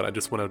in there, but I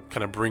just want to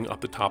kind of bring up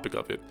the topic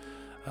of it.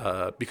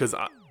 Because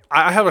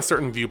I have a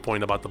certain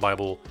viewpoint about the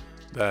Bible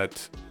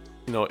that,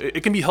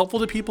 it can be helpful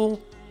to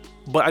people,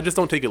 but I just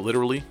don't take it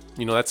literally.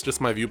 That's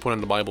just my viewpoint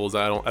on the Bible, is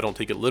I don't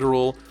take it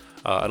literal.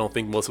 I don't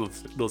think most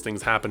of those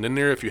things happen in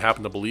there. If you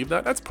happen to believe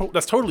that, that's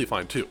totally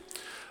fine too.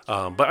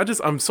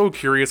 But I'm so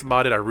curious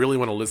about it. I really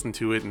want to listen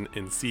to it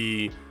and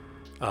see.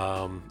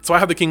 So I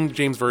have the King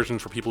James version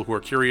for people who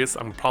are curious.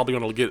 I'm probably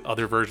going to get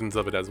other versions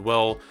of it as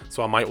well.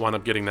 So I might wind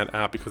up getting that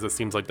app because it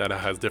seems like that it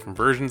has different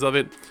versions of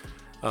it.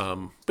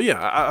 But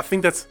yeah, I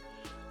think that's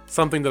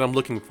something that I'm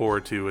looking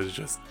forward to, is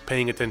just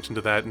paying attention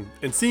to that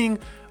and seeing,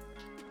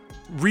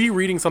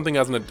 rereading something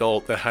as an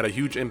adult that had a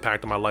huge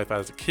impact on my life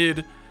as a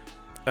kid.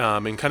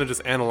 And kind of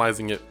just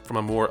analyzing it from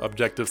a more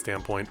objective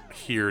standpoint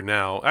here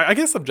now. I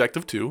guess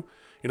subjective too.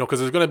 You know, because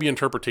there's going to be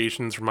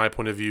interpretations from my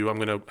point of view. I'm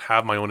going to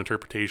have my own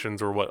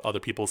interpretations or what other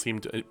people seem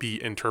to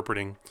be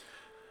interpreting.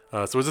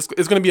 So it's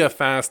going to be a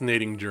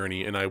fascinating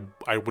journey, and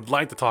I would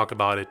like to talk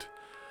about it.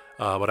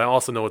 But I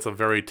also know it's a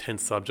very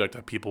tense subject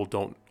that people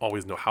don't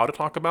always know how to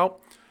talk about.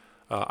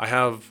 I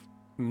have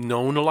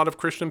known a lot of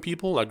Christian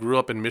people. I grew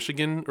up in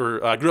Michigan,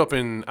 or I grew up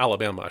in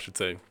Alabama, I should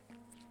say,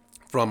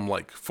 from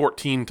like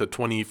 14 to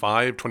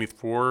 25,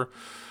 24.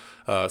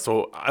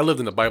 So I lived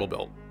in the Bible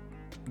Belt.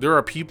 There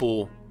are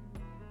people,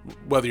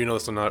 whether you know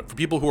this or not, for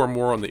people who are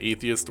more on the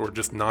atheist or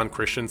just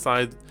non-Christian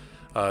side,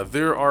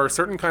 there are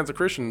certain kinds of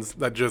Christians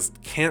that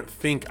just can't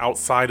think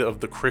outside of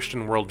the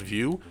Christian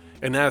worldview,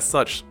 and as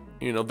such,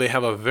 you know, they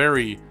have a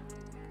very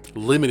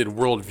limited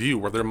worldview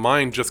where their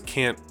mind just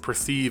can't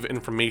perceive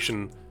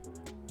information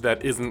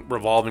that isn't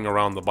revolving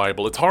around the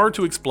Bible. It's hard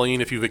to explain.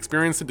 If you've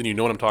experienced it, then you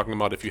know what I'm talking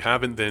about. If you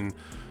haven't, then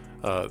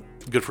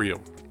good for you.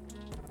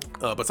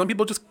 But some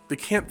people just, they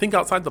can't think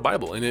outside the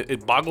Bible, and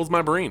it boggles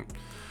my brain.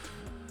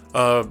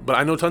 But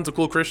I know tons of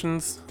cool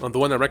Christians. The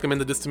one that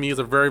recommended this to me is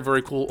a very,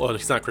 very cool. Oh,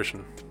 he's not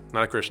Christian.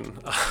 Not a Christian.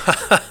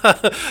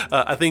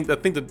 I think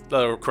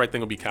the correct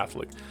thing would be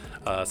Catholic.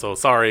 So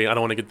sorry, I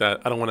don't want to get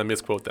that. I don't want to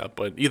misquote that.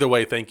 But either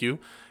way, thank you.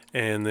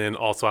 And then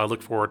also, I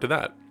look forward to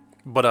that.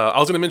 But I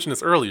was going to mention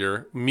this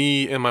earlier.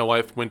 Me and my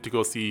wife went to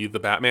go see The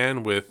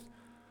Batman with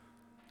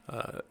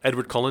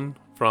Edward Cullen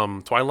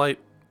from Twilight.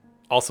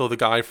 Also, the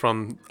guy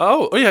from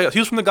oh yeah, he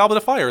was from the Goblet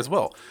of Fire as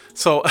well.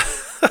 So,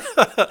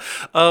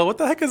 what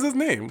the heck is his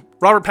name?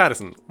 Robert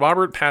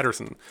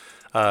Pattinson.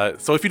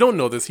 So if you don't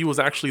know this, he was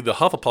actually the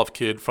Hufflepuff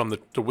kid from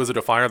the Wizard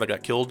of Fire that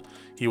got killed.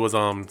 He was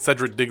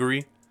Cedric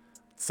Diggory.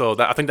 So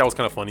I think that was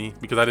kind of funny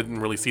because I didn't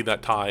really see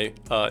that tie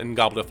in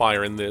Goblet of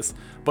Fire in this.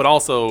 But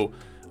also,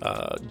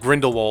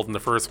 Grindelwald in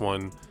the first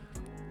one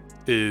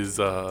is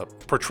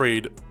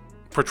portrays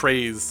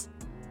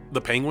the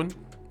Penguin.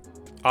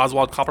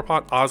 Oswald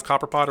Copperpot, Oz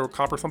Copperpot, or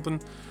Copper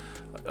something.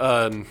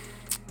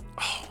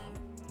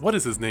 What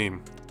is his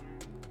name?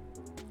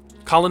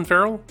 Colin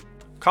Farrell?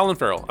 Colin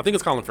Farrell. I think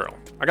it's Colin Farrell.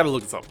 I gotta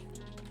look this up.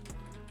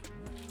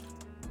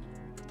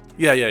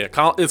 Yeah.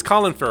 It's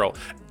Colin Farrell.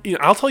 You know,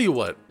 I'll tell you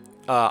what.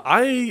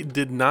 I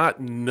did not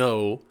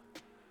know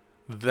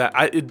that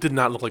it did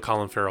not look like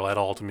Colin Farrell at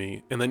all to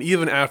me. And then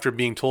even after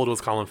being told it was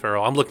Colin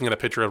Farrell, I'm looking at a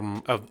picture of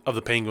him, of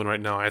the Penguin right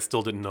now. I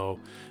still didn't know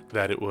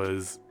that it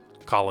was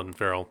Colin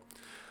Farrell.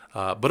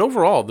 But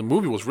overall, the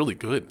movie was really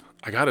good.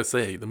 I gotta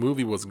say, the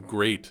movie was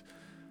great.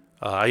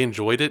 I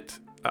enjoyed it.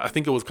 I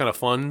think it was kind of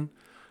fun.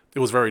 It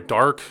was very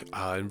dark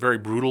and very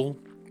brutal.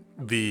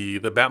 The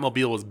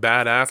Batmobile was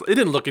badass. It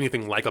didn't look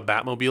anything like a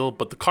Batmobile,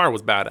 but the car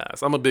was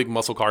badass. I'm a big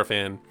muscle car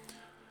fan.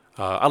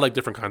 I like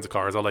different kinds of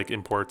cars. I like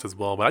imports as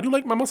well, but I do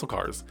like my muscle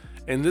cars.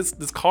 And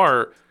this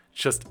car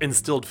just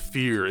instilled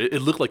fear.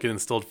 It looked like it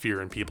instilled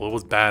fear in people. It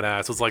was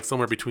badass. It was like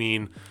somewhere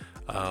between...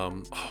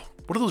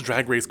 what are those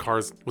drag race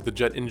cars with the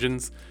jet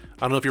engines?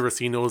 I don't know if you've ever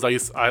seen those. I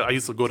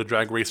used to go to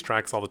drag race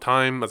tracks all the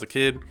time as a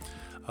kid.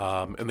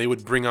 And they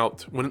would bring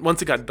out,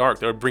 once it got dark,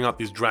 they would bring out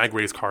these drag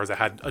race cars that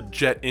had a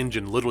jet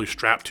engine literally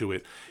strapped to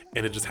it.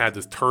 And it just had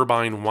this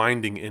turbine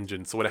winding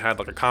engine. So it had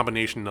like a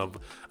combination of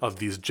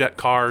these jet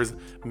cars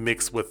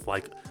mixed with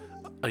like,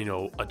 you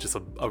know, just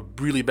a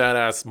really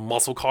badass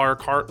muscle car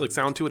like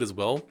sound to it as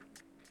well.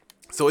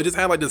 So it just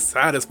had like this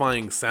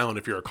satisfying sound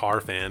if you're a car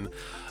fan.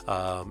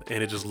 And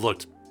it just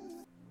looked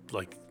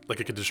like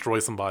it could destroy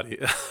somebody.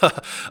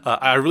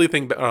 I really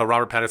think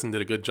Robert Pattinson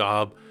did a good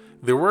job.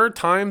 There were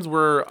times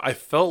where I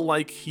felt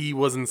like he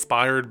was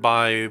inspired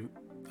by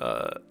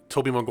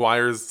Tobey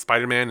Maguire's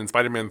Spider-Man in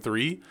Spider-Man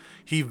 3.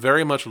 He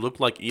very much looked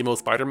like emo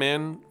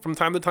Spider-Man from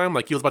time to time.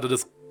 Like he was about to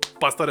just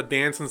bust out a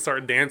dance and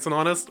start dancing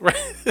on us, right?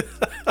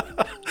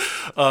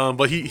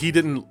 But he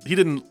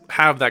didn't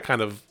have that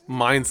kind of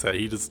mindset.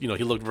 He just, you know,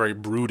 he looked very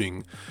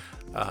brooding.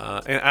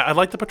 And I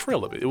liked the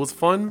portrayal of it. It was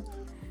fun.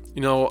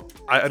 You know,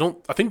 I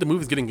think the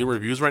movie's getting good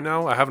reviews right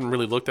now. I haven't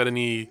really looked at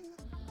any,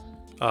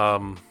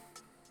 I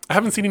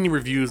haven't seen any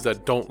reviews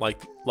that don't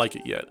like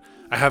it yet.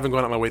 I haven't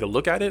gone out my way to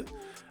look at it.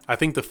 I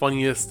think the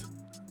funniest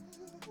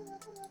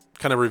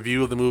kind of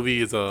review of the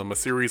movie is a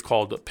series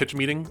called Pitch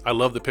Meeting. I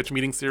love the Pitch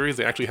Meeting series.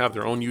 They actually have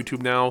their own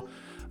YouTube now,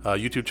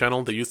 YouTube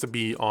channel. They used to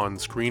be on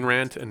Screen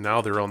Rant, and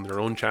now they're on their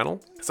own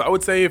channel. So I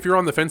would say if you're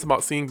on the fence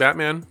about seeing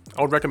Batman,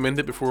 I would recommend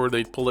it before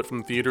they pull it from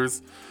the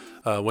theaters.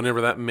 Whenever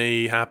that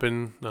may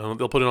happen,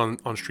 they'll put it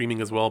on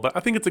streaming as well. But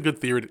I think it's a good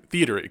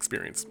theater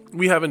experience.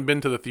 We haven't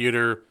been to the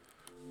theater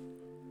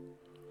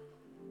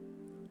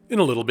in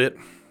a little bit.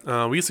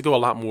 We used to go a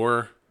lot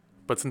more,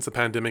 but since the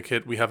pandemic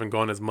hit, we haven't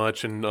gone as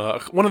much. And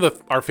one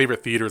of our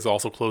favorite theaters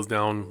also closed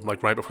down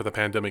like right before the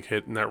pandemic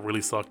hit, and that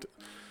really sucked.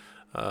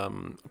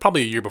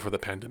 Probably a year before the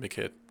pandemic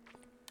hit.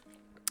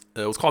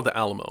 It was called the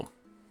Alamo.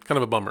 Kind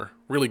of a bummer.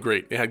 Really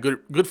great. It had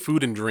good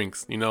food and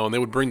drinks, you know, and they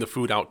would bring the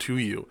food out to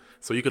you.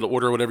 So you could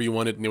order whatever you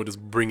wanted and they would just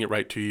bring it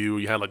right to you.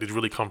 You had like these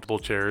really comfortable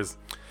chairs.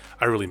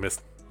 I really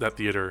missed that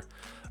theater.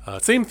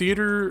 Same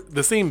theater,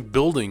 the same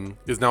building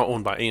is now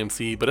owned by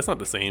AMC, but it's not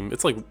the same.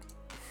 It's like,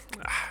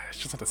 it's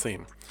just not the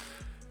same.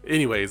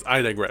 Anyways,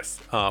 I digress.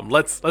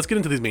 Let's get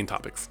into these main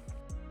topics.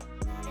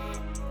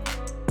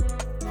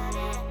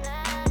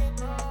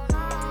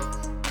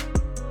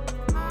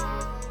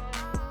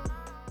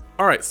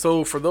 All right,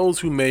 so for those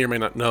who may or may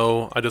not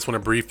know, I just want to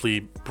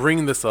briefly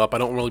bring this up. I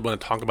don't really want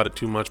to talk about it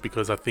too much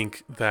because I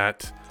think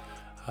that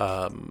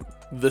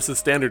this is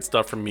standard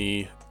stuff for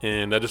me,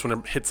 and I just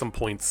want to hit some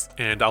points,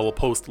 and I will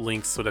post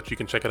links so that you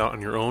can check it out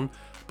on your own.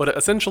 But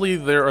essentially,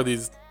 there are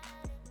these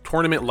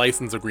tournament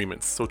license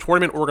agreements. So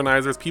tournament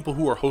organizers, people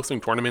who are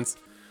hosting tournaments,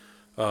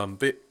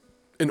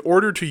 in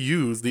order to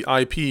use the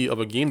IP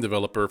of a game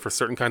developer for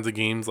certain kinds of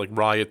games like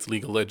Riot's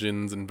League of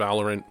Legends and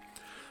Valorant,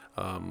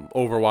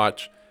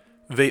 Overwatch,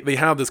 they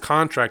have this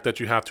contract that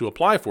you have to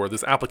apply for,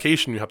 this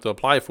application you have to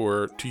apply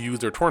for to use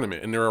their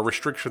tournament, and there are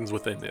restrictions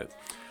within it.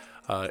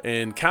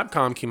 And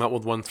Capcom came out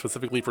with one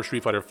specifically for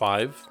Street Fighter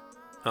V,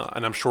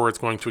 and I'm sure it's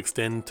going to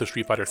extend to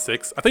Street Fighter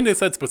 6. I think they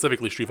said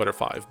specifically Street Fighter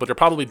 5, but they're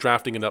probably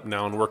drafting it up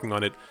now and working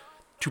on it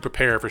to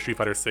prepare for Street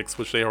Fighter 6,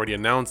 which they already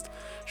announced.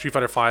 Street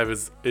Fighter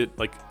 5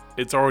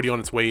 it's already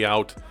on its way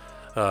out.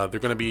 They're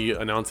going to be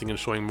announcing and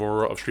showing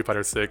more of Street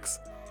Fighter 6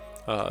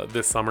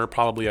 this summer,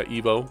 probably at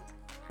EVO.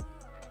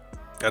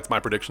 That's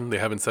my prediction. They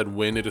haven't said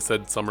when, it just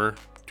said summer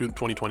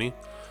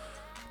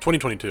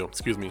 2022,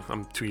 excuse me.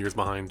 I'm 2 years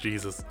behind,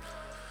 Jesus.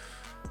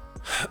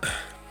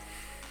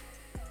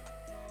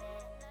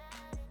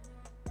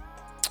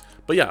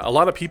 But yeah, a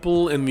lot of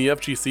people in the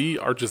FGC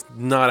are just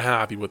not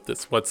happy with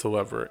this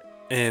whatsoever.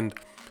 And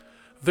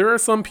there are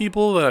some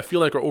people that I feel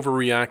like are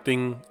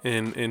overreacting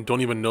and don't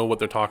even know what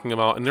they're talking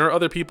about. And there are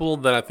other people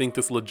that I think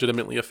this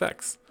legitimately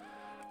affects.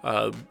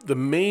 The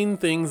main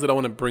things that I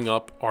want to bring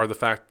up are the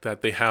fact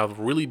that they have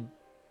really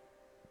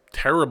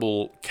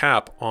terrible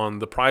cap on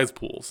the prize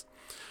pools.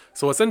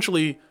 So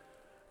essentially,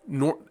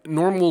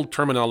 normal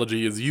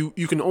terminology is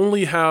you can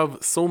only have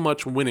so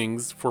much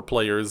winnings for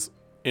players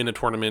in a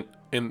tournament,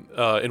 in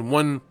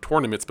one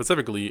tournament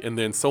specifically, and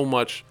then so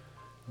much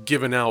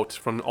given out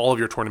from all of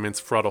your tournaments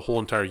throughout a whole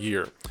entire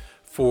year.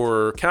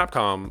 For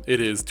Capcom,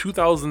 it is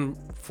 2,000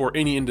 for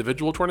any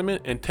individual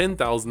tournament and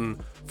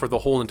 10,000 for the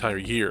whole entire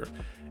year.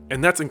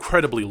 And that's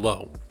incredibly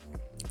low.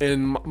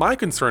 And my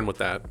concern with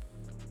that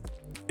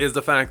is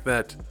the fact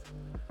that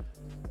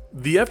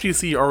the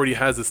FGC already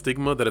has a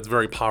stigma that it's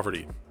very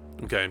poverty.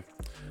 Okay.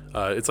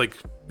 It's like,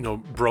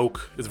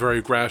 broke, it's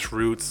very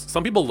grassroots.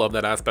 Some people love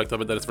that aspect of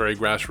it, that it's very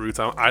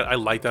grassroots. I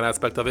like that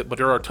aspect of it, but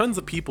there are tons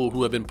of people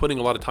who have been putting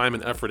a lot of time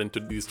and effort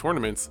into these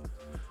tournaments,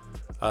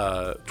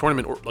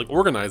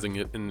 organizing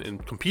it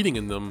and competing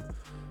in them,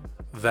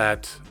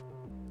 that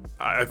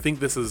I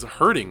think this is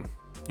hurting,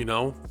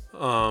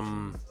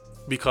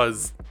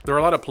 because there are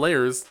a lot of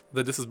players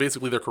that this is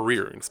basically their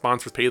career, and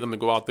sponsors pay them to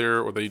go out there,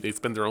 or they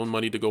spend their own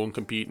money to go and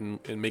compete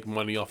and make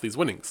money off these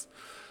winnings.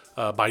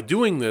 By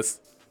doing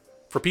this,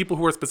 for people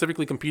who are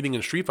specifically competing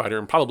in Street Fighter,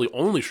 and probably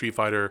only Street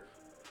Fighter,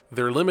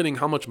 they're limiting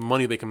how much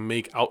money they can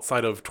make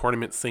outside of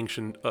tournament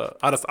sanctioned,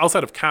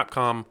 outside of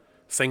Capcom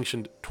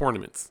sanctioned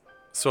tournaments.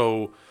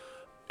 So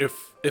if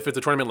it's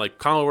a tournament like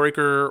Combo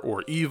Breaker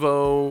or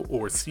EVO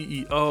or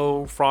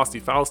CEO, Frosty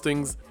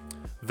Faustings,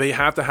 they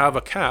have to have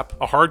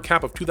a hard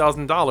cap of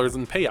 $2,000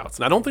 in payouts.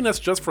 And I don't think that's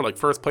just for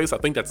first place. I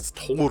think that's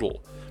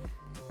total.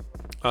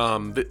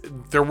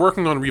 They're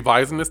working on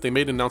revising this. They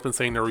made an announcement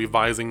saying they're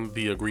revising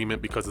the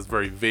agreement because it's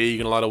very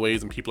vague in a lot of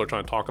ways and people are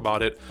trying to talk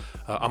about it.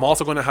 I'm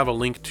also going to have a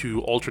link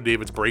to Ultra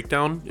David's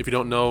breakdown. If you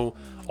don't know,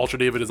 Ultra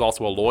David is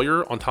also a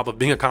lawyer on top of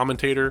being a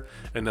commentator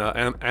and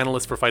an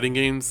analyst for fighting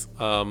games.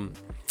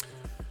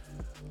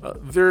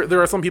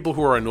 There are some people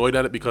who are annoyed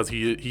at it because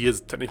he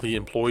is technically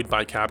employed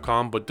by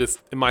Capcom, but this,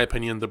 in my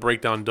opinion, the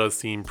breakdown does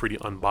seem pretty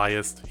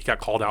unbiased. He got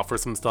called out for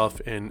some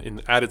stuff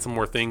and added some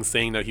more things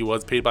saying that he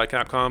was paid by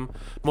Capcom.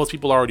 Most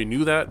people already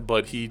knew that,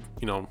 but he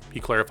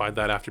clarified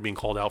that after being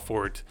called out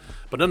for it.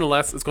 But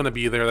nonetheless, it's going to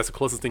be there. That's the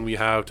closest thing we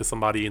have to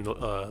somebody in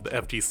the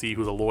FGC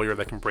who's a lawyer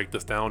that can break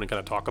this down and kind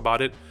of talk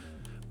about it.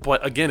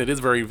 But again, it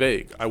is very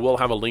vague. I will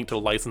have a link to the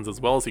license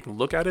as well so you can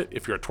look at it.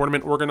 If you're a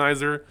tournament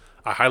organizer,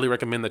 I highly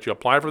recommend that you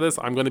apply for this.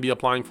 I'm going to be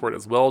applying for it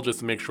as well just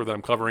to make sure that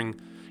I'm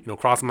covering,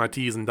 crossing my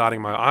T's and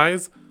dotting my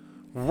I's.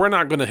 We're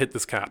not going to hit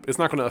this cap. It's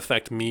not going to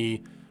affect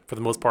me for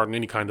the most part in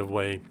any kind of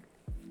way.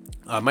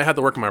 I might have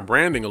to work on my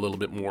branding a little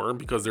bit more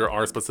because there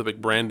are specific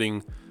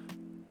branding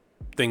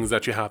things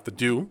that you have to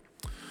do.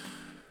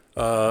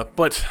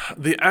 But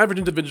the average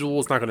individual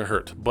is not going to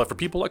hurt. But for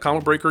people like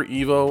Combo Breaker,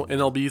 EVO,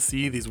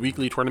 NLBC, these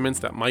weekly tournaments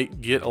that might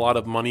get a lot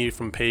of money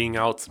from paying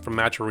out from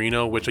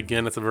Matcherino, which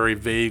again, it's a very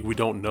vague, we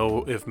don't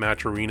know if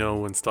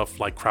Matcherino and stuff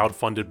like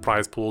crowdfunded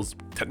prize pools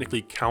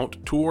technically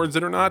count towards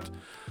it or not.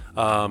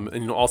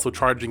 And also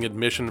charging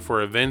admission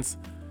for events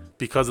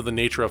because of the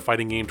nature of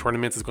fighting game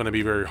tournaments is going to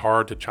be very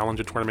hard to challenge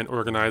a tournament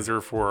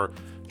organizer for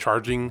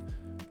charging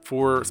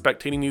for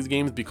spectating these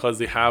games because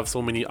they have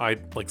so many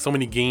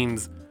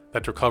games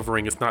that they're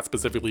covering. It's not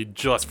specifically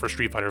just for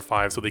Street Fighter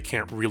V, so they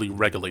can't really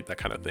regulate that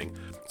kind of thing.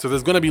 So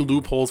there's going to be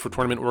loopholes for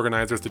tournament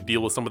organizers to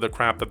deal with some of the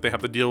crap that they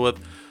have to deal with,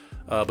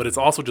 but it's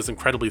also just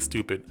incredibly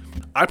stupid.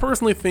 I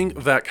personally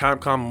think that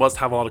Capcom must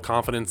have a lot of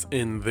confidence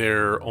in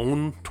their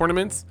own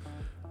tournaments.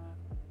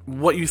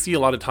 What you see a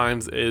lot of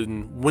times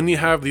when you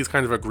have these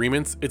kinds of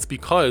agreements, it's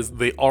because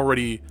they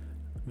already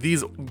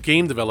these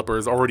game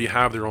developers already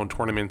have their own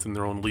tournaments and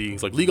their own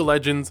leagues. Like League of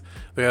Legends,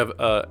 they have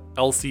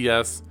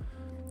LCS,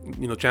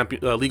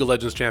 League of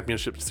Legends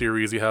Championship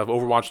Series. You have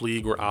Overwatch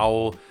League or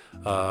OWL.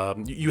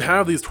 You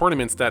have these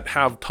tournaments that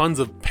have tons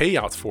of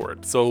payouts for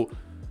it. So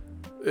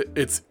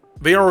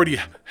they already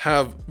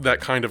have that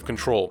kind of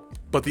control.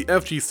 But the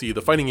FGC,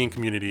 the fighting game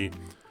community,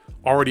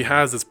 already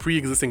has this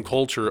pre-existing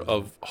culture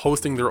of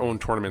hosting their own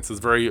tournaments. This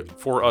very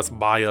for us,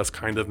 by us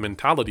kind of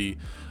mentality.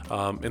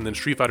 And then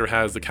Street Fighter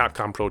has the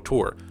Capcom Pro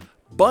Tour.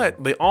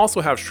 But they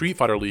also have Street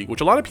Fighter League,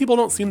 which a lot of people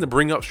don't seem to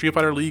bring up Street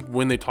Fighter League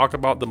when they talk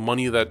about the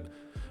money that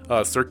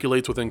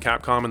circulates within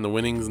Capcom and the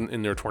winnings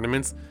in their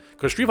tournaments.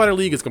 Because Street Fighter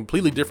League is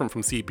completely different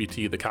from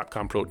CPT, the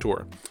Capcom Pro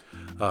Tour.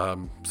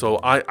 So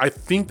I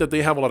think that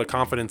they have a lot of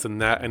confidence in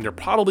that, and they're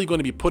probably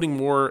going to be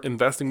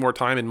investing more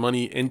time and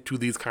money into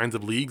these kinds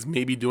of leagues,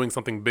 maybe doing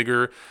something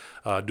bigger,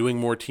 doing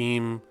more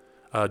teams.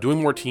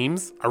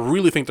 I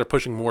really think they're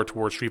pushing more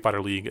towards Street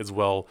Fighter League as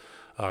well.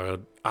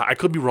 I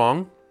could be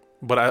wrong,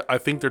 but I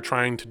think they're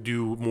trying to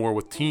do more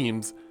with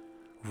teams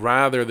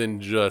rather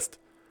than just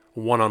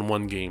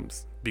one-on-one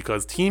games,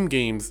 because team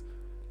games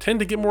tend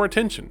to get more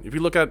attention. If you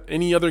look at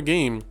any other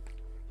game,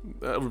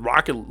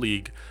 Rocket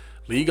League,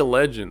 League of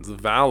Legends,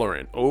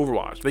 Valorant,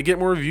 Overwatch, they get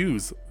more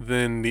views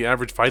than the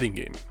average fighting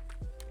game.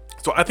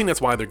 So I think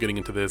that's why they're getting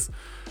into this.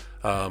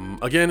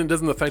 Again, it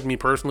doesn't affect me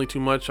personally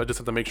too much. I just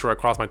have to make sure I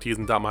cross my T's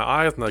and dot my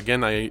I's. And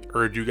again, I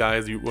urge you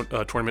guys,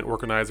 tournament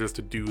organizers,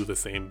 to do the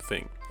same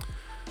thing.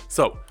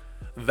 So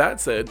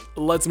that said,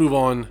 let's move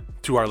on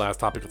to our last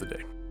topic of the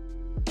day.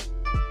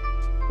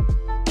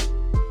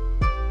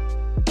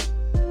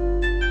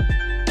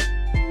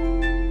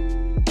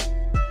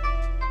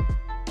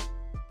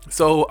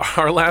 So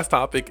our last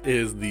topic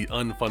is the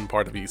unfun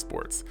part of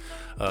esports.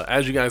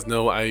 As you guys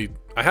know, I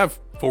have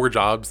 4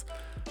 jobs.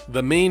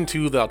 The main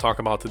 2 that I'll talk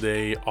about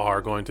today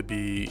are going to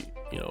be,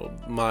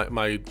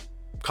 my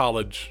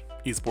college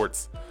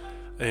esports.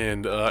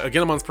 And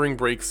again, I'm on spring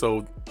break,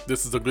 so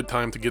this is a good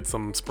time to get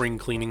some spring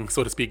cleaning,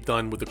 so to speak,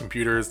 done with the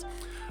computers.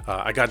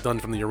 I got done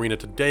from the arena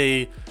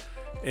today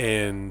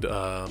and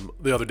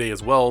the other day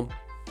as well.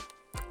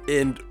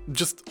 And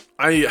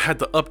I had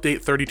to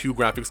update 32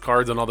 graphics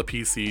cards on all the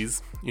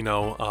PCs.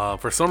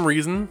 For some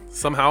reason,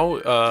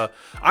 somehow,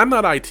 I'm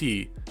not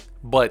IT,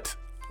 but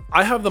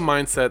I have the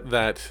mindset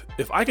that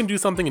if I can do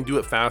something and do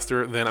it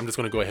faster, then I'm just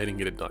going to go ahead and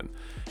get it done.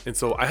 And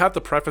so I have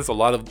to preface a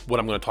lot of what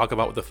I'm going to talk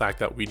about with the fact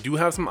that we do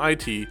have some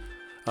IT.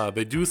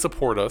 They do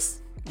support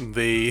us.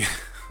 They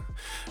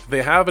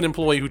have an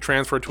employee who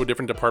transferred to a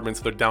different department,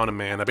 so they're down a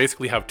man. I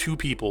basically have 2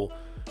 people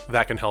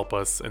that can help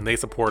us, and they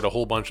support a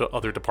whole bunch of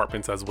other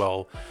departments as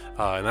well.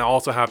 And I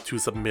also have to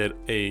submit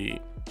a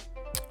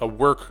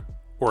work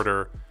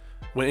order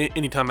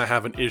anytime I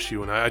have an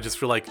issue, and I just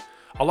feel like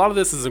a lot of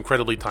this is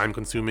incredibly time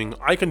consuming.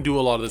 I can do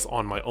a lot of this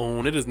on my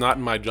own. It is not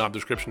in my job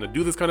description to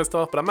do this kind of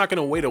stuff, but I'm not going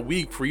to wait a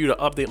week for you to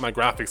update my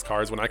graphics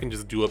cards when I can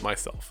just do it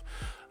myself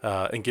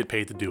and get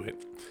paid to do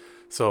it.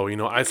 So,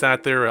 I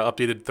sat there,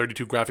 updated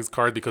 32 graphics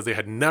cards because they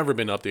had never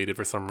been updated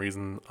for some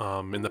reason.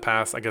 In the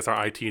past, I guess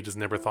our IT just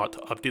never thought to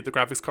update the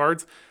graphics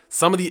cards.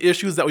 Some of the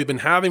issues that we've been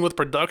having with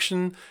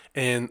production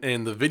and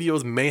the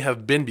videos may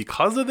have been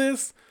because of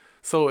this.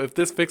 So if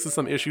this fixes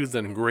some issues,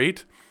 then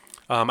great.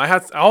 I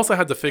also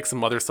had to fix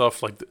some other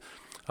stuff. Like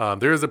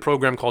there is a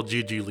program called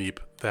GG Leap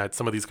that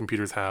some of these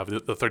computers have,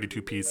 the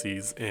 32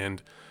 PCs,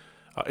 and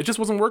it just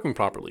wasn't working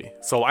properly.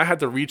 So I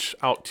had to reach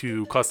out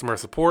to customer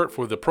support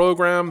for the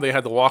program. They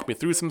had to walk me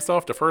through some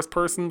stuff. The first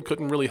person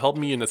couldn't really help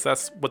me and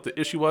assess what the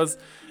issue was.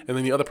 And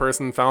then the other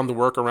person found the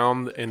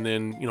workaround and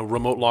then,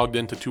 remote logged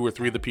into 2 or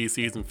 3 of the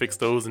PCs and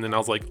fixed those. And then I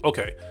was like,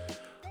 okay,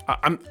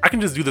 I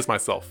can just do this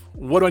myself.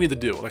 What do I need to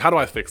do? Like, how do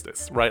I fix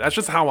this? Right? That's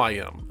just how I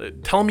am.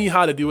 Tell me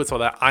how to do it so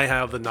that I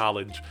have the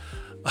knowledge.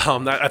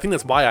 I think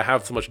that's why I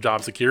have so much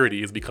job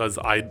security, is because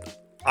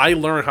I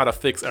learn how to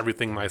fix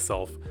everything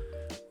myself.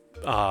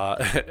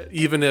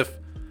 Even if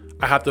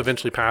I have to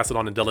eventually pass it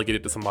on and delegate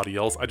it to somebody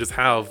else, I just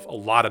have a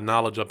lot of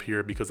knowledge up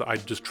here because I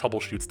just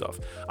troubleshoot stuff.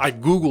 I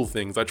Google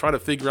things. I try to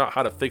figure out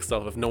how to fix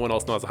stuff if no one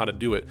else knows how to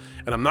do it.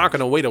 And I'm not going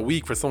to wait a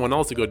week for someone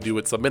else to go do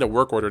it, submit a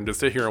work order, and just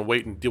sit here and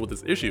wait and deal with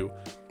this issue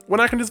when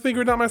I can just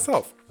figure it out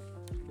myself.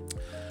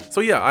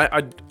 So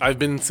yeah, I've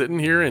been sitting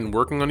here and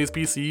working on these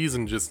PCs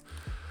and just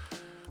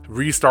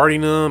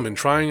restarting them and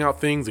trying out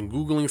things and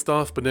Googling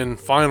stuff, but then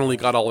finally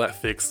got all that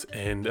fixed,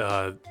 and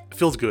it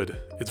feels good.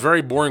 It's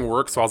very boring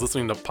work, so I was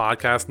listening to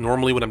podcasts.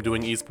 Normally when I'm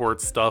doing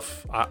esports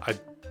stuff, I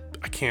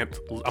can't,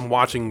 I'm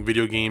watching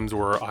video games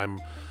or I'm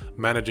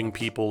managing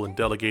people and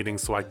delegating,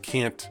 so I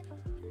can't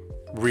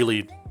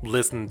really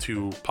listen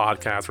to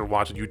podcasts or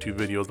watch YouTube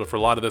videos. But for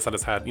a lot of this, I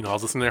just had, I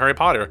was listening to Harry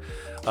Potter,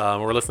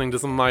 or listening to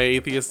some of my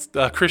atheist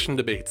Christian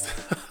debates,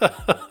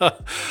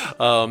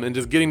 and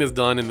just getting this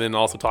done, and then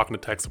also talking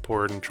to tech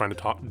support and trying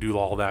to do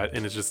all that.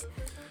 And it's just,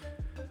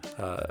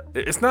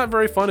 it's not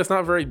very fun. It's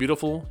not very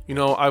beautiful.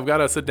 I've got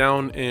to sit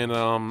down and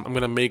I'm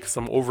going to make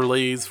some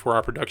overlays for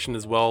our production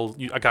as well.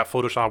 I got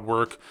Photoshop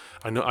work.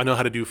 I know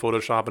how to do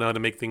Photoshop. I know how to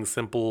make things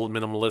simple,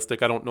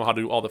 minimalistic. I don't know how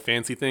to do all the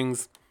fancy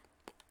things.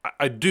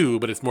 I do,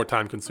 but it's more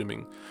time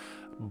consuming.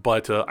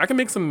 But I can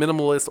make some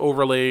minimalist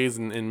overlays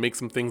and make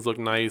some things look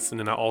nice, and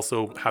then I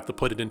also have to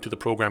put it into the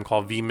program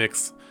called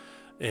vMix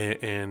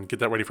and get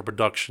that ready for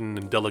production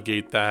and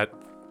delegate that.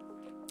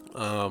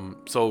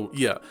 So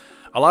yeah,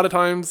 a lot of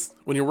times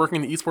when you're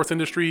working in the esports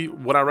industry,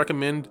 what I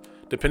recommend,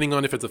 depending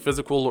on if it's a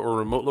physical or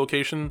remote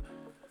location,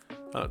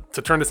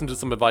 to turn this into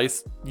some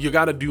advice, you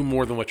got to do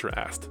more than what you're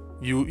asked.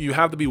 You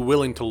have to be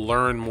willing to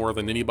learn more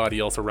than anybody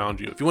else around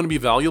you. If you want to be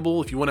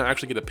valuable, if you want to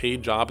actually get a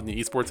paid job in the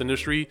esports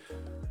industry,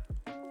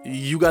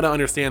 you got to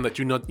understand that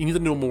you need to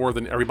know more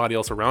than everybody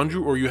else around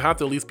you, or you have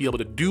to at least be able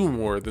to do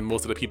more than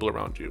most of the people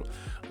around you.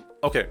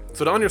 Okay,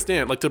 so to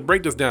understand, like to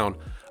break this down,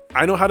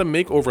 I know how to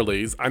make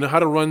overlays. I know how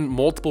to run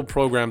multiple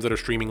programs that are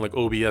streaming like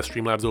OBS,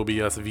 Streamlabs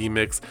OBS,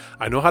 vMix.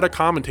 I know how to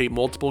commentate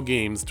multiple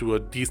games to a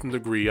decent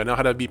degree. I know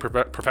how to be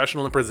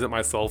professional and present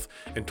myself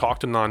and talk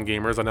to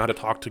non-gamers. I know how to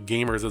talk to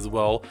gamers as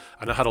well.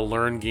 I know how to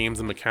learn games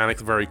and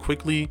mechanics very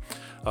quickly.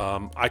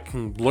 I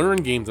can learn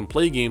games and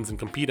play games and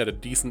compete at a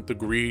decent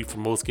degree for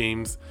most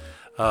games.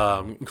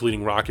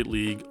 Including Rocket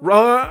League.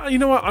 You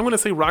know what? I'm going to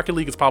say Rocket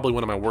League is probably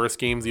one of my worst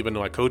games, even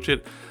though I coach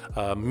it.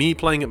 Me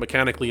playing it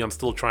mechanically, I'm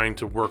still trying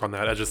to work on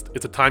that.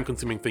 It's a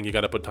time-consuming thing. You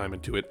got to put time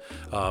into it.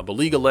 But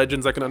League of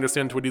Legends, I can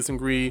understand to a decent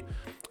degree.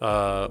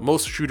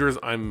 Most shooters,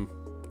 I'm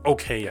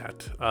okay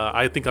at.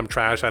 I think I'm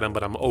trash at them,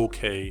 but I'm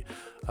okay.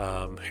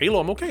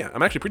 Halo, I'm okay at.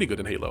 I'm actually pretty good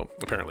in Halo,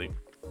 apparently.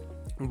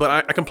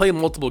 But I can play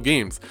multiple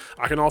games.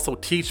 I can also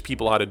teach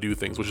people how to do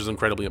things, which is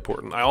incredibly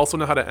important. I also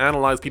know how to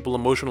analyze people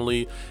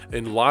emotionally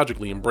and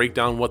logically and break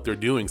down what they're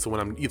doing. So when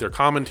I'm either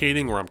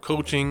commentating or I'm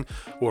coaching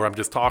or I'm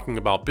just talking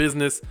about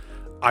business,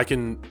 I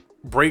can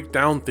break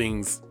down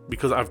things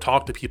because I've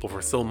talked to people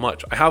for so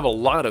much. I have a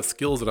lot of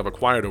skills that I've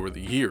acquired over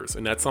the years,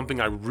 and that's something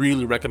I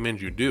really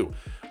recommend you do.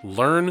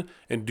 Learn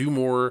and do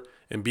more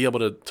and be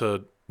able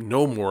to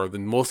know more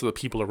than most of the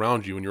people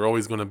around you, and you're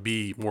always going to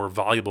be more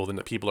valuable than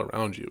the people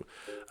around you.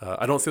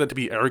 I don't say that to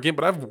be arrogant,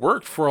 but I've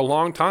worked for a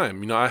long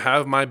time. You know, I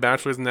have my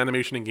bachelor's in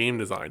animation and game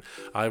design.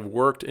 I've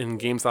worked in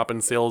GameStop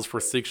and sales for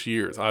 6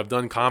 years. I've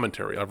done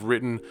commentary. I've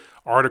written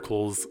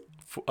articles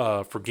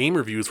for game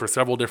reviews for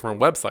several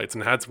different websites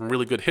and had some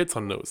really good hits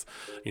on those.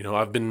 You know,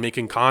 I've been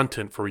making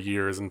content for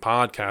years and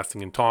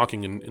podcasting and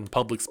talking and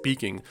public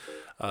speaking.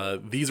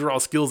 These are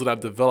all skills that I've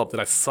developed that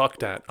I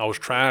sucked at. I was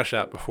trash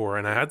at before,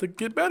 and I had to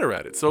get better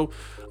at it. So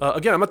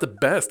again, I'm not the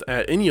best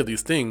at any of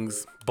these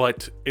things,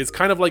 but it's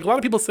kind of like a lot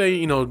of people say,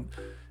 you know,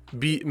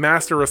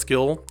 master a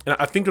skill. And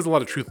I think there's a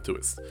lot of truth to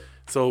it.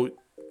 So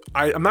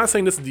I'm not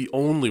saying this is the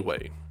only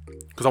way,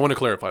 because I want to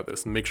clarify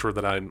this and make sure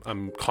that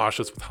I'm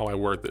cautious with how I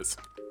word this.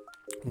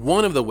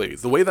 One of the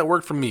ways, the way that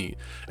worked for me,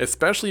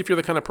 especially if you're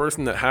the kind of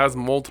person that has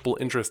multiple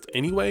interests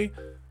anyway,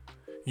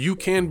 you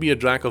can be a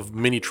jack of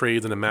many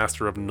trades and a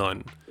master of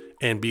none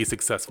and be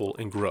successful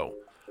and grow.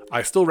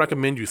 I still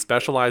recommend you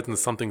specialize in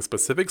something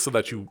specific so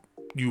that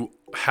you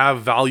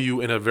have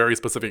value in a very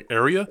specific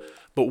area.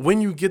 But when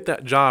you get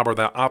that job or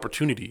that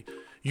opportunity,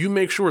 you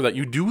make sure that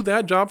you do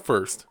that job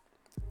first.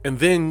 And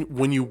then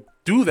when you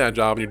do that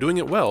job and you're doing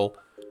it well,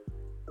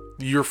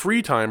 your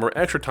free time or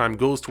extra time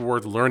goes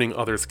towards learning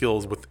other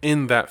skills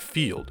within that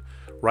field,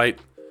 right?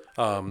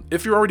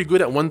 If you're already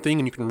good at one thing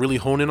and you can really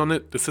hone in on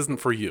it, this isn't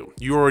for you.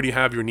 You already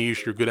have your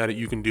niche, you're good at it,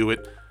 you can do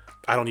it.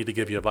 I don't need to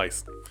give you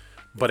advice.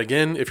 But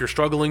again, if you're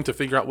struggling to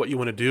figure out what you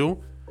want to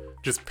do,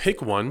 just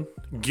pick one,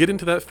 get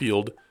into that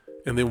field,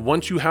 and then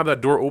once you have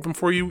that door open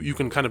for you, you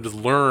can kind of just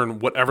learn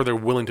whatever they're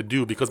willing to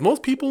do. Because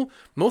most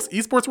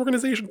esports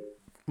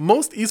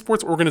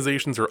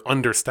organizations are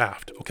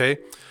understaffed, okay?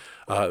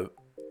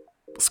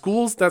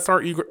 Schools that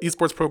start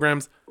esports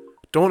programs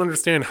don't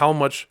understand how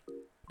much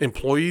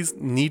employees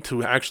need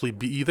to actually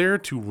be there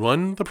to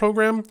run the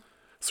program.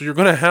 So you're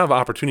going to have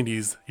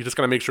opportunities. You just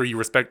got to make sure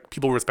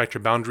people respect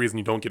your boundaries and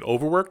you don't get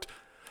overworked.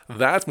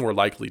 That's more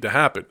likely to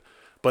happen.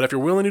 But if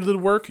you're willing to do the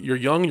work, you're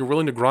young, you're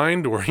willing to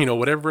grind, or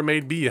whatever it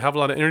may be, you have a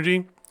lot of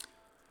energy,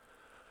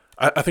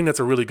 I think that's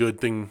a really good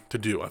thing to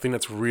do. I think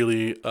that's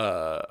really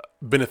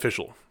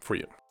beneficial for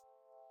you.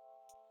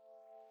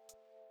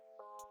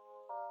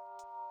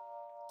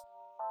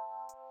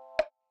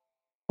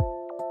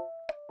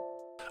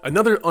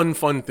 Another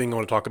unfun thing I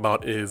want to talk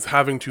about is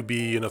having to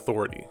be an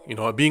authority.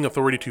 Being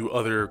authority to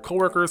other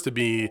coworkers,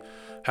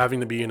 having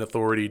to be an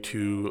authority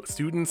to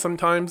students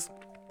sometimes.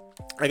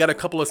 I got a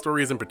couple of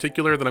stories in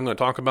particular that I'm going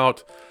to talk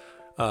about.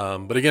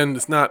 But again,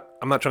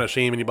 I'm not trying to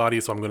shame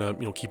anybody, so I'm going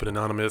to, keep it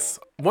anonymous.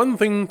 One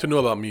thing to know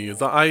about me is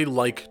that I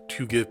like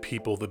to give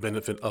people the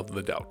benefit of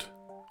the doubt.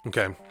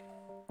 Okay.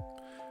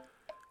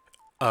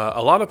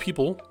 A lot of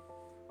people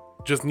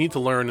just need to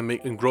learn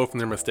and grow from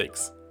their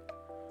mistakes.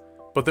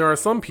 But there are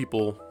some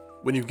people,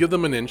 when you give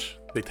them an inch,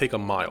 they take a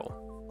mile.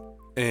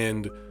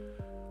 And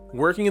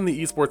working in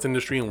the esports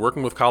industry and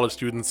working with college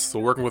students, so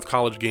working with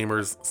college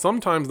gamers,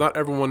 sometimes not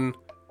everyone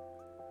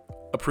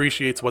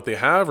appreciates what they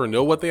have or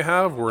know what they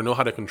have or know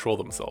how to control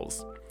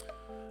themselves.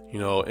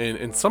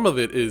 And some of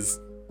it is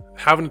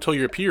having to tell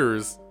your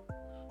peers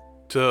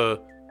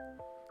to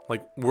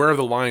like where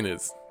the line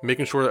is,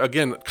 making sure,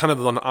 again, kind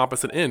of on the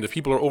opposite end, if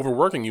people are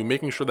overworking you,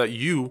 making sure that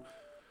you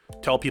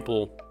tell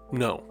people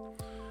no.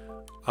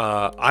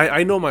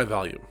 I know my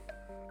value,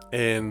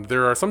 and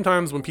there are some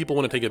times when people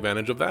want to take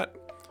advantage of that,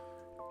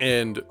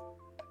 and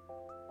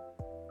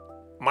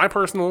my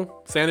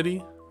personal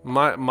sanity,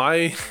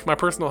 my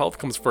personal health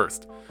comes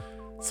first.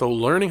 So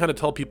learning how to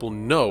tell people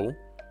no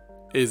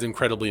is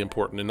incredibly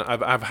important, and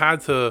I've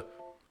had to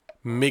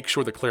make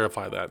sure to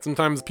clarify that.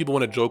 Sometimes people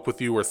want to joke with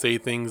you or say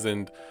things,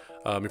 and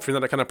if you're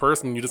not that kind of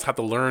person, you just have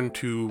to learn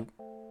to,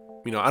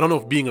 I don't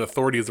know if being an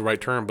authority is the right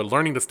term, but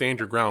learning to stand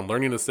your ground,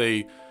 learning to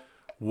say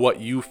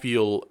what you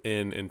feel,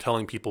 and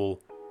telling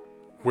people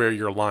where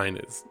your line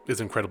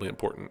is incredibly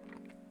important.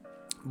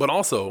 But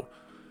also,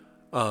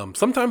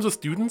 sometimes with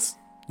students,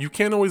 you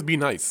can't always be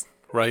nice,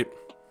 right?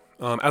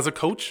 As a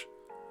coach,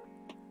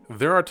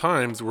 there are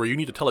times where you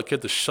need to tell a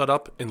kid to shut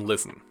up and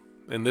listen.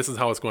 And this is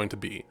how it's going to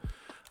be.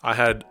 I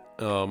had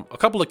a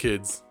couple of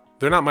kids,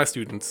 they're not my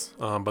students,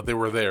 but they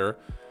were there,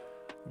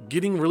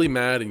 getting really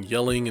mad and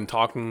yelling and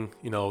talking.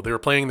 They were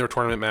playing their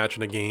tournament match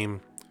in a game,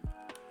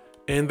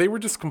 and they were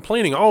just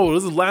complaining, oh,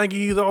 this is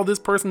laggy, oh, this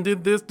person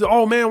did this,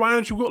 oh man, why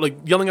don't you go, like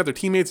yelling at their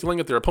teammates, yelling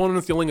at their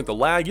opponents, yelling at the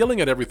lag, yelling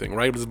at everything,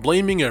 right? Just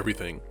blaming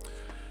everything.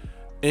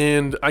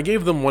 And I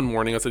gave them one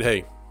warning. I said,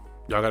 hey,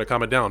 y'all gotta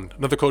calm it down.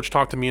 Another coach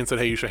talked to me and said,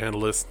 hey, you should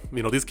handle this.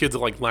 These kids are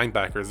like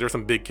linebackers. They're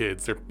some big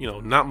kids. They're,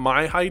 not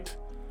my height,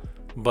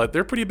 but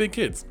they're pretty big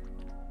kids.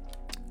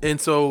 And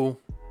so,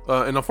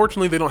 and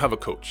unfortunately, they don't have a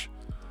coach.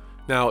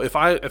 Now, if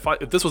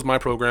this was my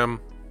program,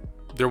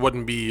 there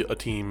wouldn't be a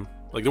team,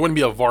 like there wouldn't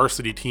be a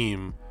varsity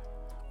team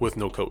with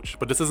no coach.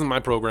 But this isn't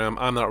my program.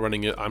 I'm not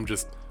running it. I'm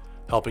just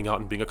helping out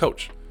and being a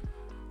coach.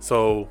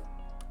 So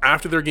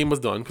after their game was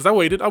done, because I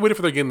waited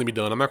for their game to be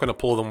done. I'm not going to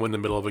pull them in the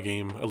middle of a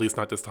game, at least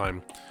not this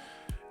time.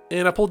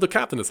 And I pulled the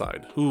captain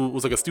aside, who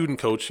was like a student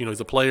coach. He's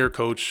a player,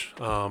 coach,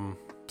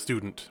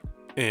 student,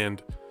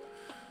 and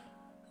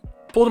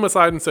pulled him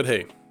aside and said,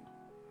 hey,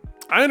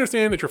 I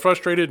understand that you're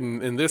frustrated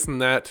and this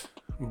and that,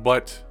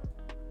 but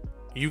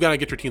you got to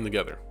get your team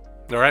together.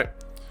 All right.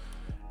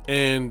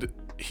 And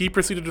he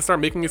proceeded to start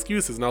making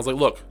excuses. And I was like,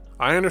 look,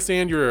 I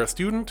understand you're a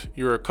student,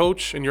 you're a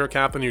coach, and you're a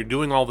captain, you're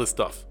doing all this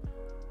stuff,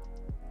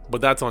 but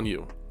that's on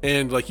you.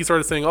 And like he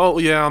started saying, oh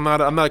yeah, I'm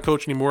not a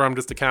coach anymore. I'm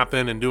just a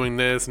captain and doing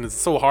this. And it's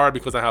so hard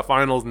because I have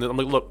finals. And I'm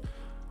like, look,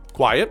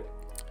 quiet.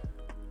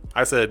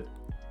 I said,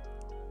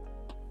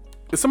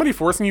 is somebody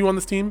forcing you on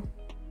this team?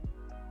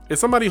 Is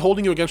somebody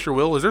holding you against your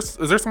will? Is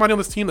there somebody on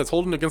this team that's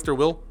holding against their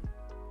will?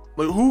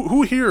 Like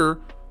who here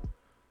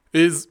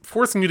is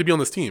forcing you to be on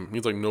this team?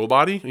 He's like,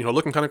 nobody,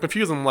 looking kind of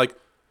confused. I'm like,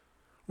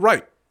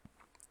 right.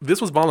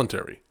 This was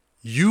voluntary.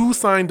 You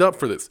signed up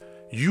for this.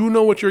 You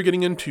know what you're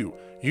getting into.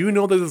 You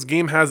know that this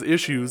game has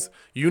issues.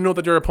 You know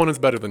that your opponent's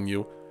better than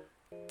you.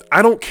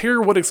 I don't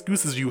care what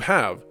excuses you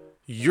have.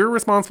 You're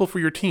responsible for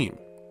your team.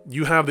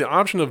 You have the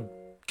option of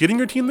getting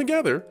your team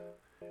together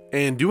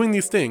and doing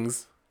these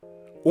things,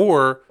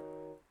 or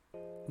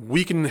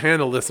we can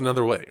handle this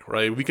another way,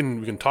 right? We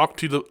can talk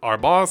to our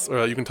boss,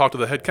 or you can talk to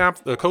the head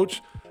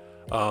coach.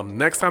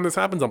 Next time this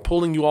happens, I'm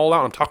pulling you all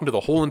out. I'm talking to the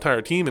whole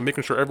entire team and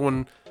making sure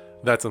everyone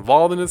that's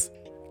involved in this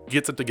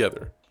gets it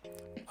together.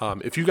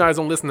 If you guys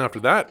don't listen after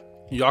that,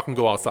 y'all can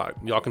go outside.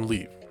 Y'all can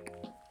leave.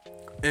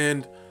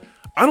 And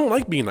I don't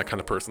like being that kind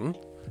of person.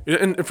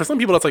 And for some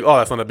people, that's like, oh,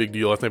 that's not a big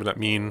deal. That's maybe not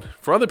mean.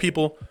 For other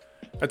people,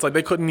 it's like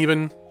they couldn't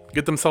even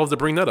get themselves to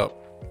bring that up.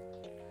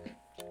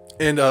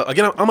 And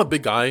again, I'm a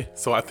big guy,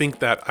 so I think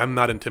that I'm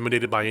not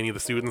intimidated by any of the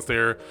students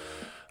there.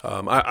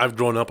 I've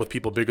grown up with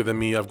people bigger than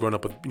me. I've grown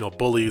up with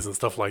bullies and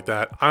stuff like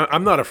that.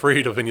 I'm not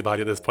afraid of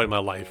anybody at this point in my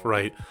life,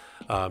 right?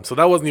 So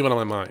that wasn't even on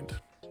my mind.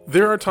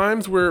 There are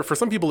times where, for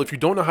some people, if you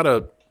don't know how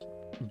to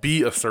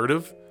be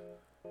assertive,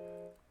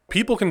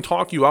 people can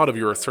talk you out of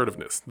your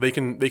assertiveness. They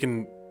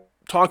can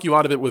talk you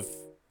out of it with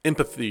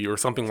empathy or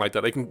something like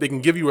that. They can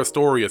give you a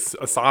story, a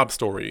sob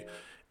story,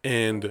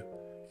 and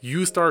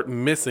you start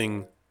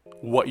missing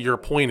what your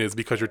point is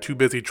because you're too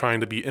busy trying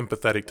to be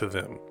empathetic to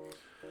them.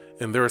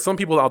 And there are some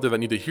people out there that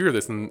need to hear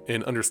this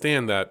and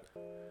understand that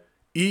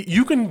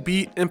you can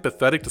be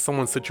empathetic to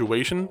someone's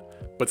situation,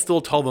 but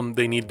still tell them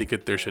they need to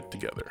get their shit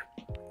together,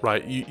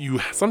 right? You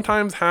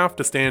sometimes have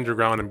to stand your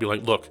ground and be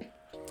like, look,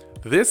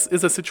 this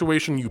is a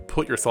situation you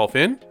put yourself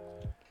in,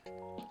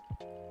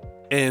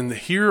 and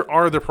here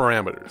are the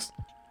parameters.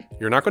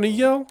 You're not going to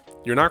yell.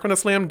 You're not going to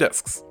slam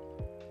desks.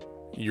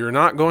 You're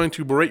not going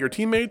to berate your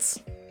teammates.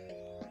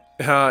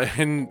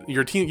 And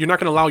your team, you're not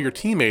going to allow your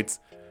teammates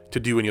to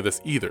do any of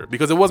this either,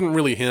 because it wasn't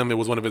really him. It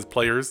was one of his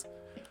players.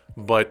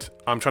 But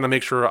I'm trying to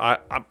make sure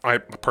I'm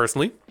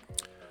personally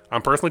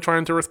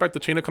trying to respect the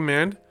chain of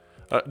command.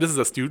 This is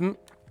a student,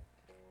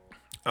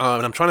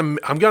 and I'm trying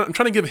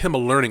to give him a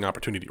learning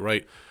opportunity,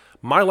 right?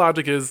 My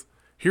logic is,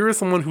 here is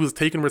someone who has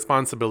taken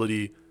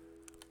responsibility.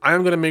 I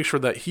am going to make sure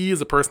that he is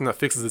the person that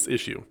fixes this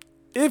issue.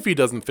 If he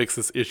doesn't fix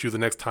this issue the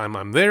next time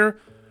I'm there,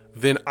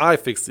 then I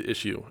fix the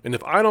issue. And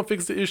if I don't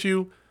fix the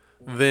issue,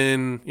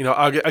 then,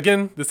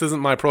 again, this isn't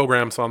my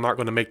program, so I'm not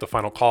going to make the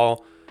final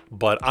call,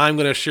 but I'm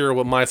going to share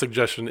what my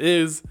suggestion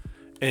is.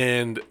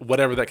 And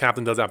whatever that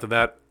captain does after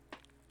that,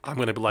 I'm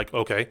going to be like,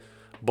 okay.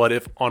 But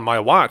if on my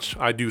watch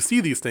I do see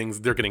these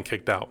things, they're getting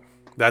kicked out.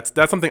 That's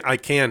something I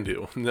can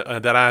do,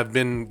 that I've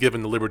been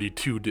given the liberty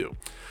to do.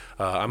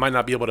 I might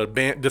not be able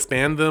to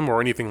disband them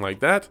or anything like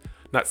that.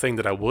 Not saying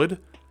that I would,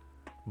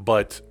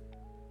 but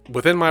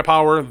within my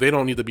power, they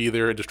don't need to be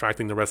there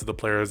distracting the rest of the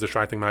players,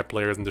 distracting my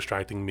players, and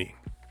distracting me.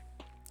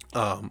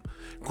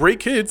 Great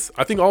kids.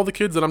 I think all the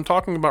kids that I'm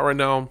talking about right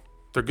now,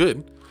 they're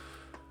good.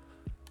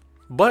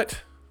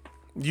 But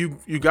you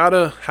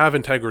gotta have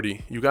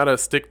integrity. You gotta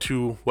stick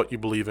to what you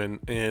believe in.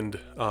 And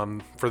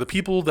for the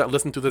people that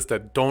listen to this